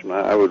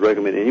instrument. I would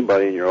recommend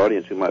anybody in your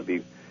audience who might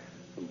be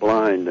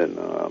blind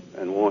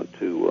and want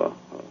to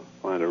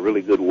find a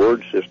really good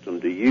word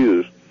system to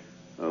use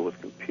with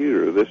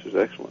computer. This is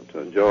excellent.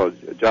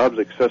 JAWS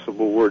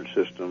Accessible Word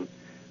System,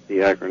 the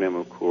acronym,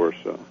 of course,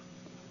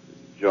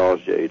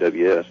 JAWS,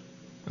 JAWS.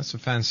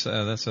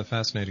 That's a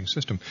fascinating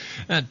system.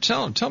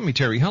 Tell me,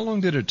 Terry, how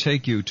long did it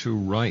take you to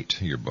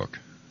write your book?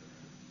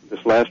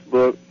 This last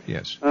book?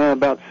 Yes.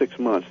 About 6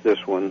 months,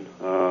 this one.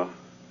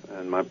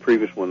 And my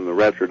previous one, The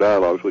Rapture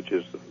Dialogues, which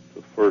is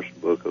the first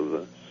book of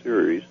the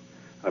series.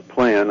 I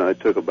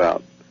took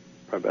probably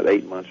about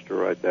 8 months to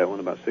write that one,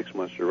 about 6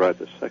 months to write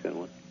the second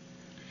one.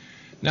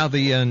 Now,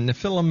 the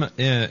Nephilim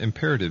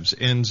Imperatives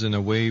ends in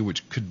a way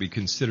which could be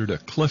considered a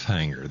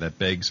cliffhanger that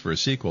begs for a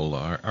sequel.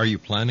 Are you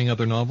planning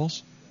other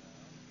novels?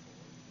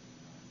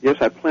 Yes,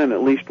 I plan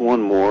at least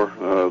one more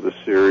of the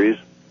series,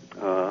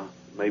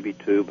 maybe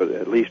two, but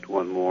at least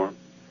one more.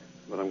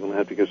 But I'm going to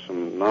have to get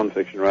some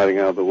nonfiction writing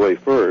out of the way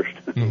first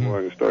before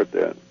I can start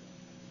that.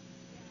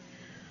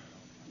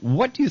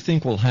 What do you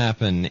think will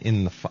happen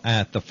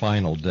at the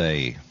final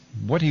day?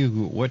 What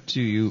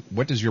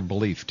does your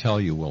belief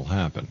tell you will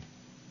happen?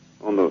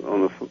 On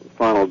the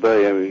final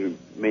day, I mean,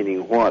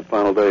 meaning what?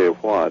 Final day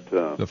of what?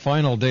 The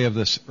final day of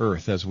this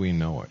earth as we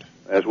know it.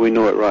 As we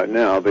know it right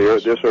now,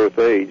 this earth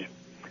age.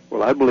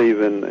 Well, I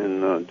believe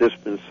in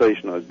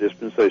dispensational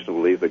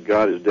belief that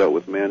God has dealt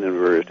with man in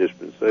various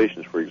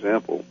dispensations. For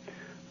example,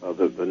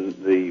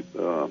 the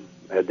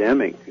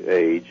Adamic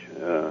age,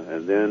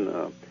 and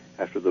then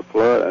after the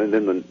flood, and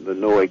then the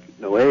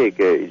Noahic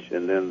age,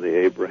 and then the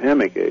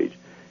Abrahamic age.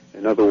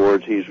 In other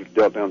words, he's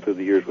dealt down through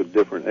the years with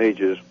different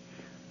ages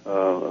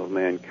of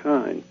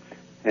mankind.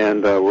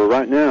 And we're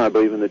right now, I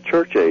believe, in the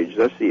church age.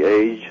 That's the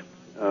age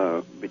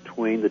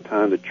between the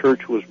time the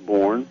church was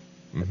born,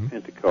 at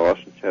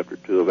Pentecost, in chapter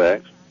 2 of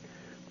Acts,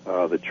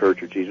 the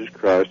Church of Jesus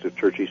Christ, the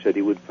church he said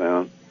he would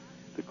found,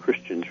 the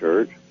Christian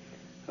church.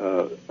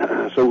 So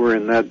we're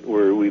in that.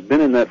 We've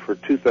been in that for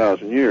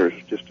 2,000 years,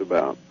 just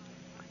about.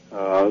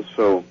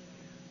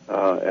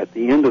 At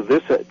the end of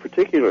this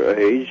particular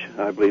age,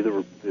 I believe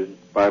the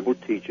Bible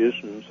teaches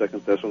in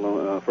 1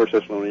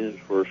 Thessalonians,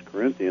 1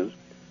 Corinthians,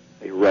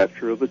 a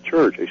rapture of the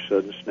church, a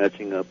sudden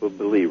snatching up of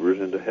believers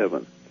into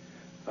heaven.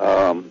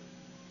 And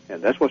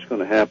that's what's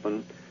going to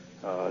happen.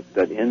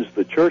 That ends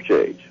the church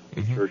age.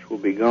 The church will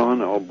be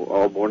gone,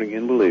 all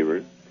born-again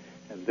believers.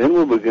 And then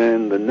we'll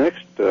begin the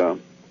next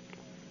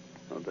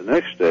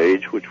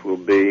stage, which will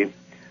be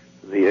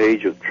the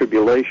age of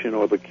tribulation,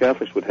 or the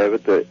Catholics would have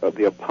it, of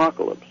the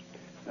apocalypse.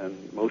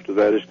 And most of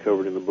that is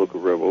covered in the book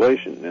of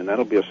Revelation. And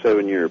that'll be a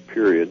 7-year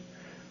period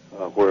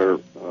where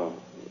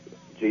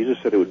Jesus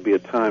said it would be a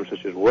time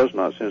such as was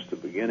not since the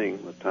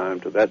beginning, the time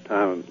to that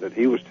time that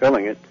he was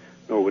telling it,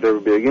 nor would ever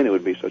be again. It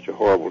would be such a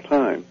horrible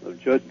time of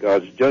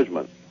God's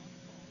judgment.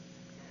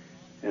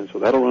 And so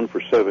that'll run for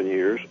 7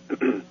 years.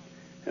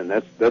 And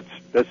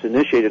that's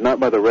initiated not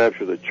by the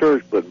rapture of the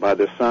church, but by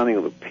the signing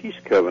of the peace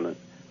covenant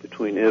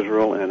between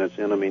Israel and its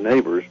enemy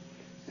neighbors.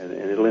 And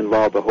it'll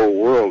involve the whole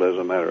world, as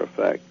a matter of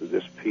fact,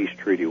 this peace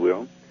treaty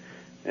will.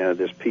 And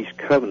this peace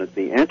covenant,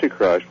 the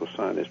Antichrist will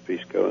sign this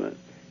peace covenant.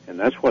 And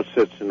that's what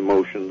sets in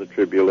motion the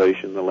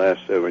tribulation, the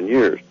last 7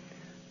 years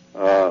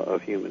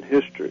of human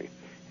history.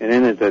 And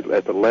then at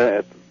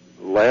the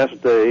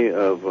last day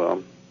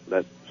of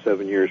that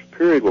 7 years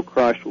period, where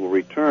Christ will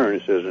return,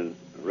 it says in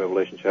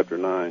Revelation chapter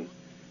 9,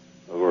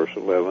 verse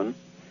 11,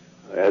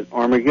 at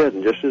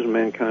Armageddon, just as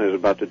mankind is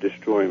about to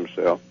destroy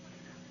himself,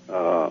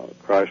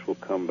 Christ will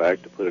come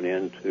back to put an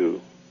end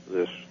to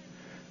this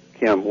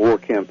war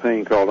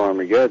campaign called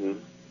Armageddon,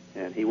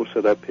 and he will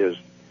set up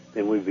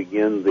then we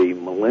begin the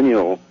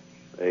millennial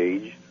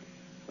age,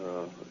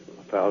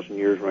 1,000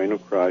 years reign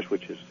of Christ,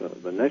 which is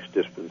the next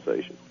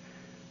dispensation.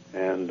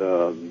 And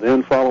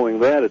then following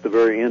that, at the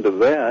very end of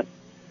that,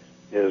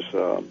 is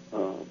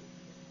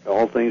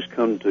all things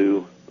come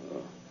to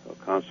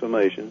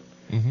consummation.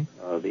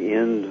 The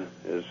end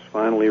is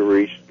finally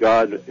reached.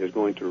 God is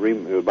going to,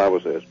 the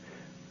Bible says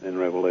in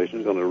Revelation,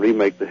 is going to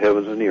remake the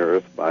heavens and the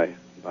earth by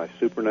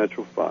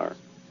supernatural fire.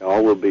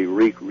 All will be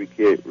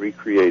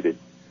recreated,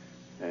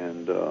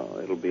 and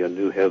it'll be a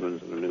new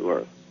heavens and a new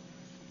earth.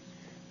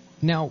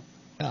 Now,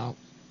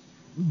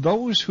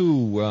 those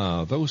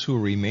who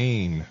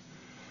remain,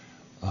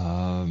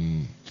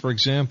 for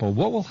example,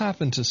 what will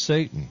happen to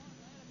Satan?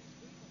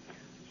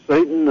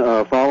 Satan,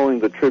 following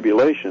the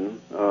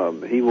tribulation,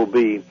 he will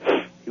be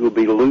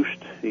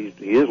loosed. He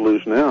is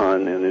loose now,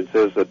 and it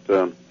says that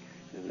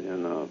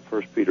in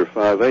 1 Peter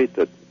 5:8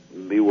 that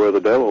beware the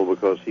devil,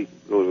 because he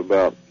goes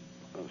about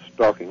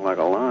stalking like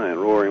a lion,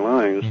 roaring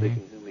lion,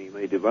 seeking whom he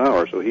may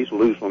devour. So he's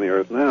loose on the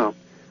earth now.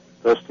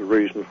 That's the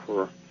reason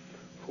for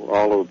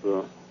all of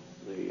the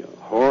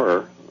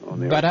horror on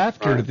the earth. But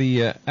after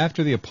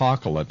the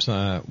apocalypse,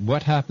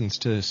 what happens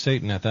to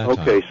Satan at that time?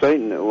 Okay,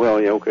 Satan.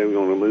 Well, yeah. Okay, we're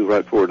going to move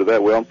right forward to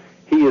that. Well,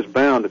 he is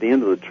bound at the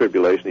end of the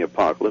tribulation, the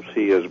apocalypse.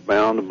 He is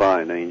bound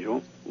by an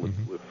angel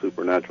with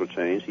supernatural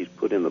chains. He's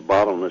put in the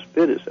bottomless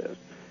pit, it says.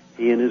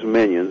 he and his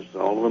minions,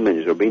 all of the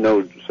minions, there'll be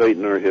no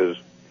Satan or his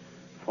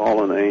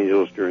fallen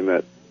angels during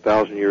that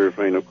 1,000-year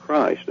reign of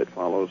Christ that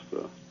follows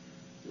the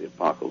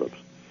apocalypse.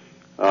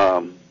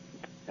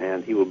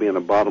 And he will be in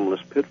a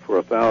bottomless pit for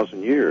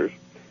 1,000 years.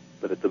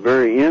 But at the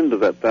very end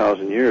of that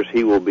 1,000 years,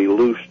 he will be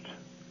loosed,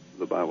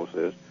 the Bible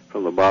says,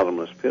 from the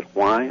bottomless pit.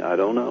 Why? I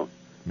don't know.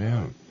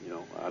 Yeah.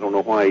 I don't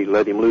know why he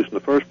let him loose in the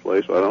first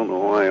place. So I don't know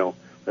why he'll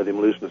let him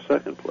loose in the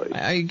second place.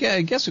 I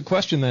guess a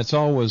question that's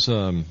always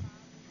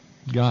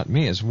got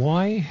me is,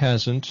 why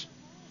hasn't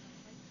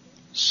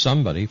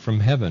somebody from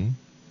heaven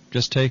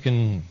just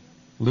taken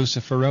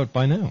Lucifer out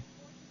by now?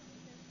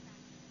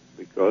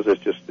 Because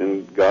it's just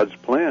in God's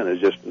plan.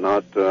 It's just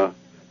not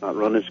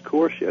run its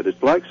course yet.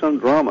 It's like some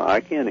drama.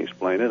 I can't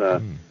explain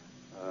it.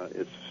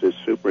 It's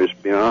super. It's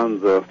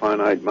beyond the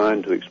finite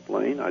mind to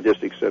explain. I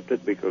just accept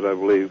it because I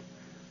believe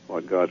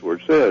what God's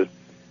Word says.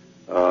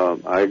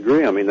 I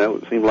agree. I mean, that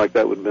would seem like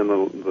that would have been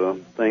the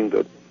thing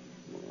that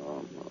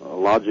a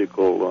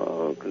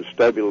logical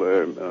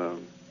constabulary,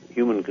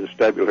 human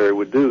constabulary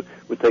would do,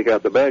 would take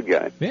out the bad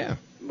guy. Yeah.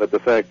 But the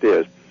fact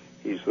is,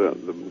 he's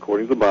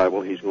according to the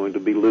Bible, he's going to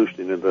be loosed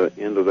into the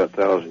end of that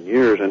 1,000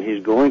 years, and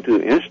he's going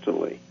to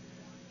instantly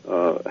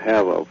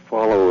have a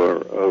follower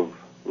of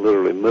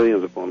literally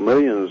millions upon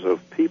millions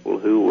of people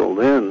who will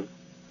then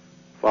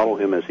follow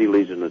him as he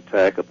leads an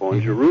attack upon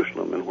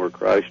Jerusalem, and where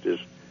Christ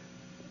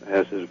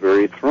has his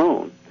very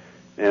throne.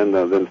 And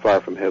then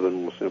fire from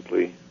heaven will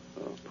simply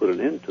put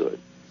an end to it,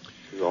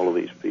 to all of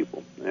these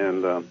people.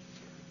 And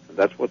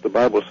that's what the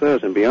Bible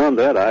says. And beyond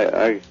that,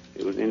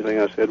 anything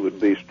I said would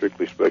be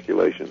strictly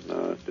speculation,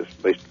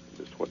 just based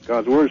on what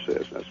God's Word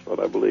says. That's what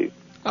I believe.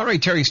 All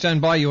right, Terry,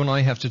 stand by. You and I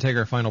have to take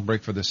our final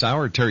break for this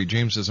hour. Terry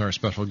James is our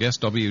special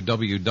guest,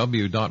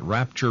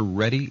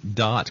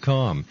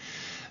 www.raptureready.com.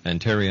 And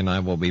Terry and I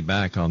will be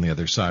back on the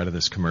other side of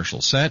this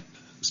commercial set.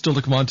 Still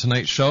to come on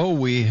tonight's show,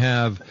 we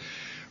have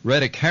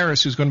Reddick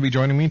Harris, who's going to be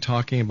joining me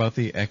talking about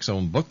the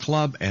X-Zone Book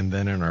Club. And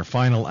then in our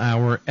final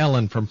hour,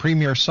 Ellen from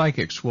Premier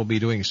Psychics will be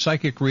doing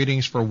psychic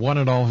readings for one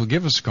and all who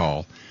give us a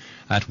call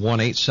at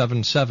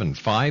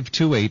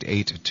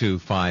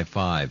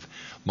 1-877-528-8255.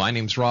 My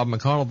name's Rob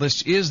McConnell.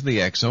 This is the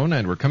X-Zone,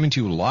 and we're coming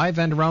to you live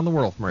and around the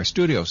world from our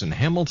studios in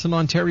Hamilton,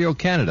 Ontario,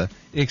 Canada,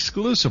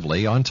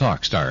 exclusively on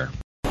Talkstar.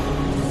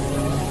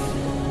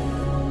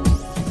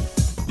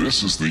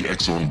 This is the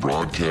X-Zone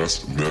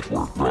Broadcast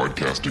Network,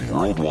 broadcasting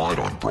worldwide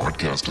on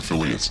broadcast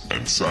affiliates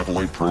and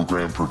satellite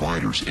program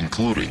providers,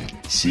 including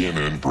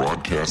CNN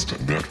Broadcast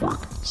Network,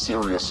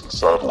 Sirius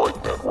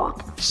Satellite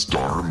Network,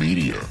 Star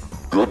Media,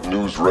 Good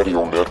News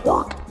Radio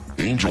Network,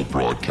 Angel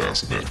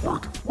Broadcast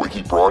Network,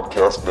 Wiki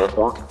Broadcast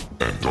Network,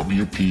 and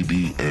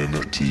WPBN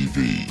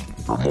TV.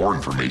 For more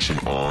information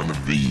on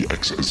the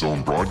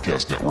X-Zone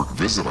Broadcast Network,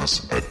 visit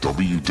us at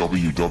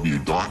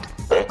www.xzbn.net.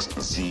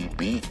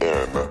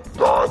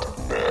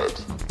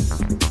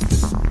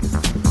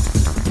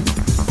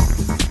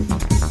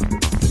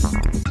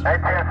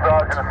 19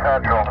 Sergeant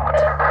Central.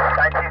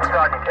 19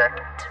 Sergeant, check.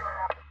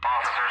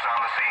 Officers on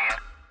the scene.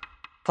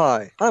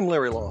 Hi, I'm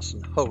Larry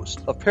Lawson,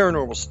 host of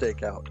Paranormal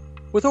Stakeout.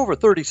 With over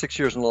 36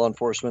 years in law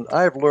enforcement,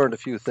 I have learned a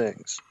few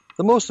things.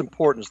 The most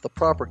important is the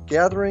proper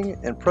gathering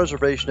and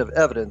preservation of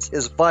evidence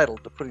is vital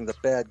to putting the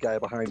bad guy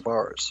behind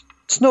bars.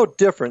 It's no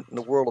different in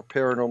the world of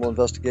paranormal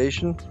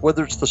investigation.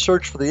 Whether it's the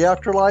search for the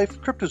afterlife,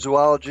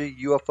 cryptozoology,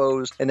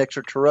 UFOs, and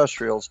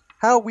extraterrestrials,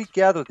 how we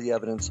gather the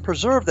evidence,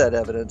 preserve that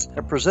evidence,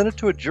 and present it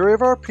to a jury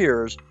of our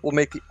peers will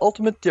make the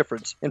ultimate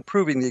difference in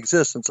proving the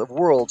existence of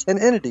worlds and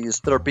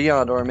entities that are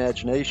beyond our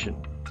imagination.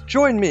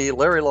 Join me,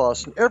 Larry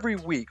Lawson, every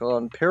week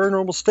on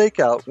Paranormal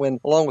Stakeout when,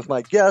 along with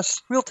my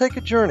guests, we'll take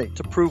a journey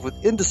to prove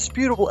with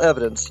indisputable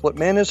evidence what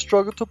man has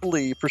struggled to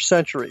believe for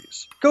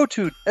centuries. Go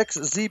to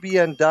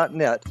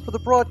xzbn.net for the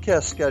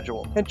broadcast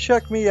schedule and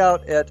check me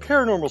out at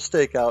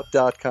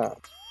paranormalstakeout.com.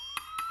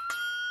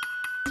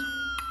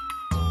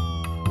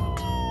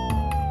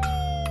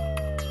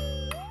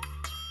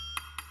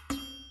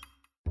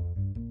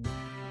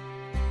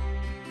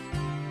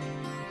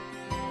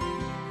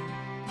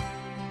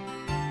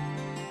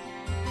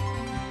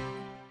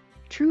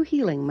 True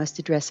healing must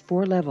address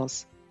 4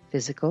 levels: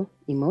 physical,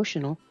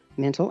 emotional,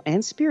 mental,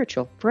 and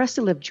spiritual, for us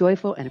to live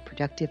joyful and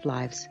productive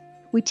lives.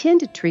 We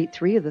tend to treat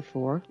 3 of the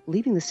 4,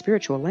 leaving the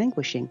spiritual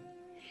languishing.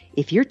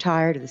 If you're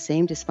tired of the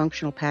same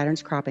dysfunctional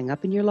patterns cropping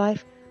up in your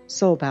life,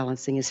 Soul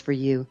Balancing is for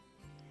you.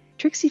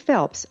 Trixie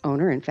Phelps,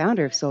 owner and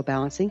founder of Soul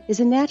Balancing, is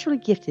a naturally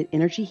gifted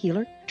energy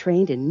healer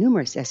trained in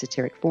numerous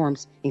esoteric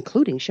forms,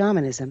 including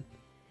shamanism.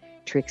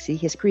 Trixie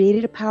has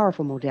created a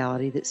powerful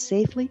modality that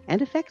safely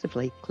and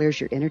effectively clears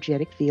your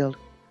energetic field.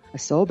 A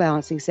soul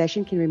balancing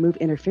session can remove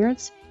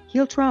interference,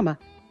 heal trauma,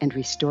 and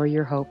restore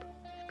your hope.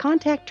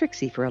 Contact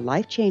Trixie for a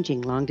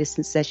life-changing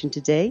long-distance session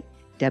today,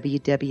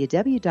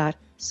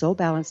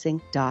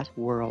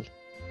 www.soulbalancing.world.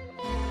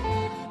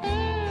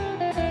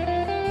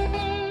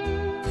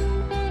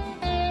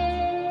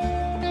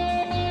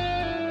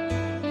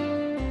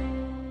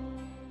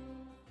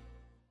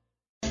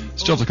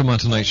 Still to come on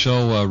tonight's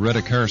show,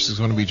 Retta Karras is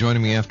going to be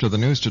joining me after the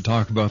news to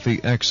talk about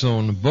the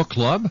X-Zone Book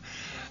Club.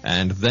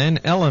 And then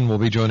Ellen will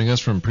be joining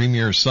us from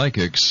Premier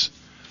Psychics.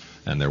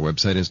 And their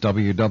website is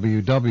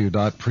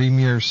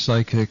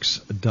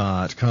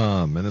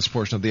www.premierpsychics.com. And this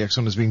portion of the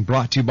X-Zone is being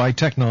brought to you by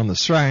Technon,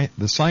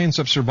 the science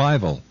of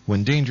survival.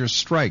 When danger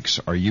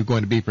strikes, are you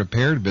going to be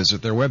prepared?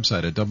 Visit their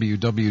website at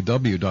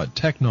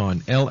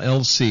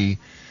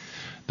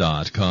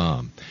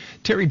www.technonllc.com.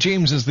 Terry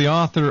James is the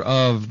author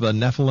of the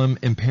Nephilim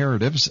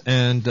Imperatives,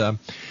 and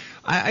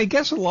I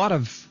guess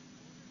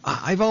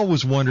I've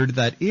always wondered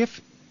that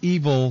if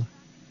evil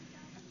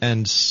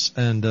and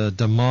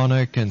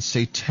demonic and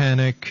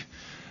satanic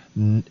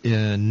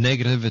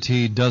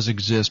negativity does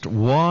exist,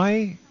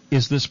 why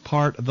is this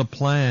part of the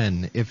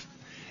plan?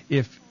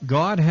 If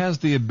God has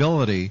the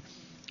ability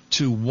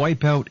to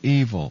wipe out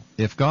evil,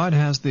 if God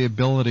has the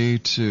ability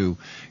to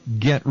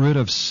get rid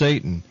of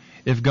Satan,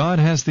 if God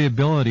has the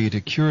ability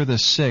to cure the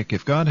sick,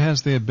 if God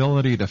has the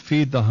ability to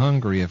feed the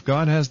hungry, if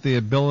God has the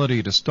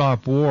ability to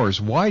stop wars,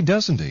 why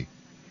doesn't he?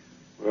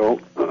 Well,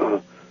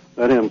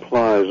 that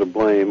implies a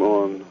blame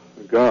on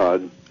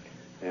God,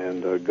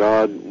 and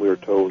God, we're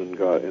told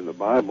in the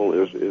Bible,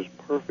 is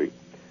perfect.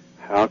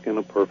 How can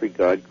a perfect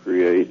God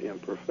create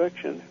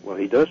imperfection? Well,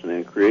 he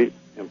doesn't create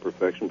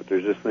imperfection, but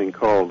there's this thing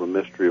called the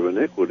mystery of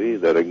iniquity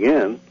that,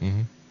 again,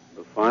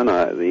 the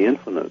finite, the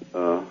infinite,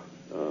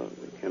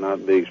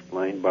 cannot be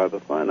explained by the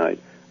finite.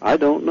 I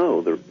don't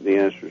know the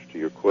answers to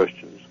your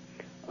questions.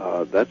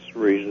 That's the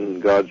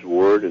reason God's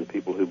Word and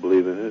people who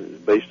believe in it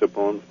is based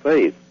upon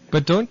faith.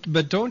 But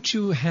don't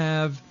you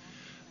have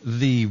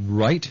the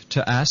right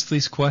to ask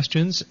these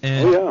questions?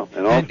 And, oh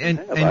yeah, and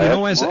you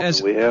know,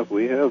 as we have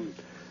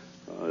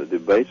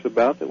debates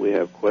about that. We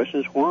have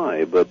questions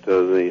why, but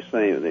the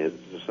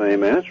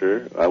same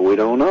answer. We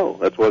don't know.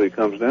 That's what it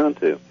comes down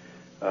to.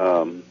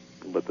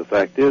 But the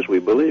fact is, we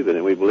believe it,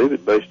 and we believe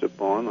it based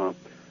upon.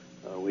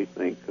 We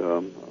think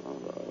the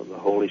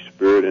Holy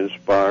Spirit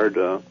inspired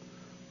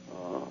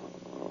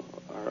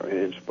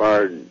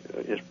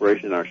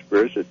inspiration in our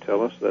spirits to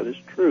tell us that is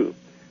true.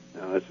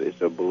 Now,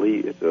 it's a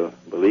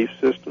belief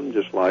system,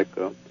 just like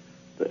the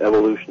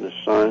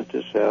evolutionist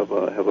scientists have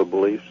a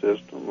belief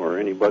system, or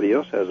anybody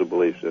else has a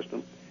belief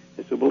system.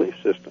 It's a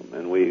belief system,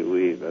 and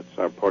we that's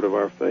our part of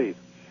our faith.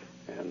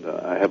 And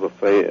I have a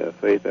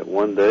faith that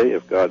one day,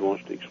 if God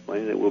wants to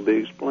explain it, will be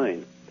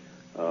explained.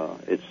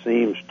 It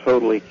seems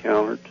totally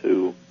counter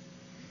to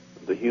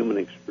the human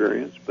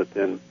experience, but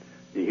then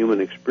the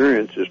human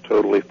experience is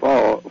totally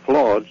flawed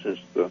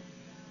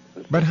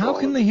But how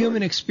can the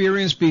human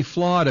experience be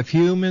flawed if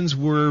humans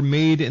were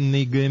made in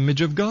the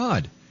image of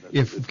God?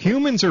 If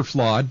humans are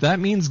flawed, that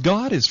means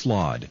God is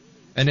flawed.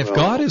 And if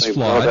God is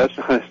flawed... Well,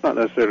 that's not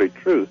necessarily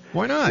true.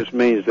 Why not? It just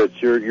means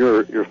that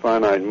your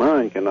finite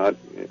mind cannot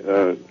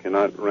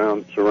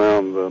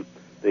surround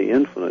the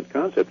infinite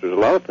concept. There's a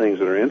lot of things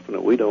that are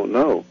infinite we don't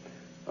know.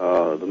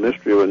 The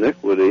mystery of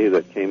iniquity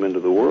that came into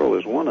the world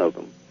is one of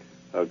them.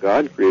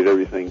 God created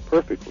everything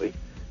perfectly,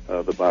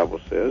 the Bible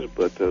says,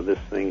 but this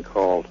thing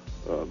called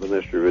the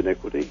mystery of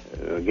iniquity,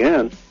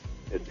 again,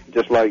 it's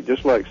just like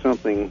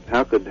something.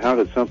 How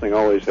could something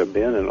always have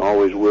been and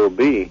always will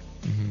be?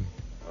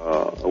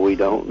 We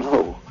don't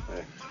know.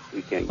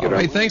 We can't get. All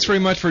right. Thanks very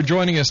much for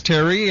joining us,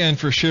 Terry, and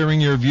for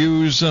sharing your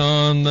views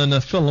on the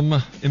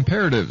Nephilim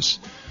imperatives.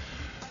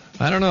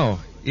 I don't know.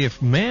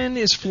 If man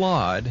is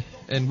flawed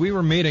and we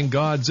were made in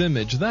God's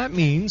image, that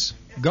means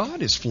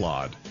God is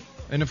flawed.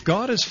 And if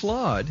God is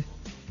flawed,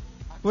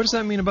 what does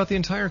that mean about the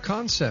entire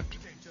concept?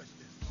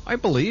 I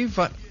believe,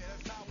 but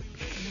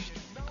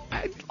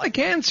I'd like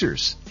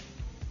answers.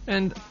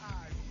 And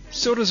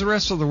so does the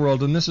rest of the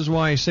world, and this is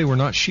why I say we're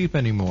not sheep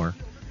anymore.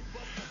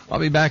 I'll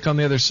be back on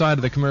the other side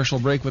of the commercial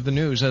break with the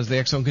news as the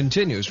X-Zone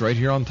continues right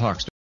here on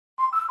Talkstar.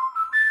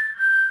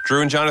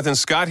 Drew and Jonathan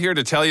Scott here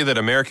to tell you that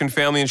American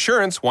Family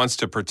Insurance wants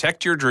to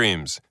protect your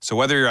dreams. So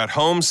whether you're at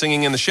home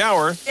singing in the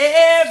shower,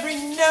 every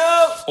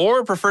note,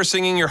 or prefer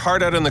singing your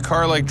heart out in the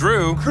car like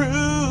Drew,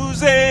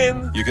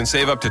 cruising, you can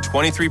save up to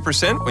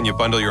 23% when you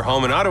bundle your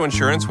home and auto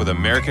insurance with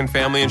American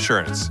Family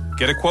Insurance.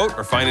 Get a quote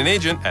or find an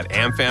agent at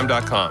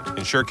amfam.com.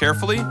 Insure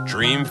carefully,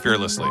 dream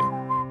fearlessly.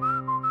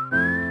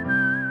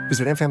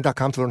 Visit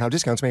amfam.com to learn how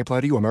discounts may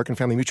apply to you. American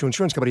Family Mutual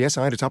Insurance Company,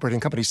 SI, and its operating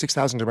company,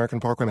 6000 American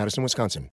Parkway, Madison, Wisconsin.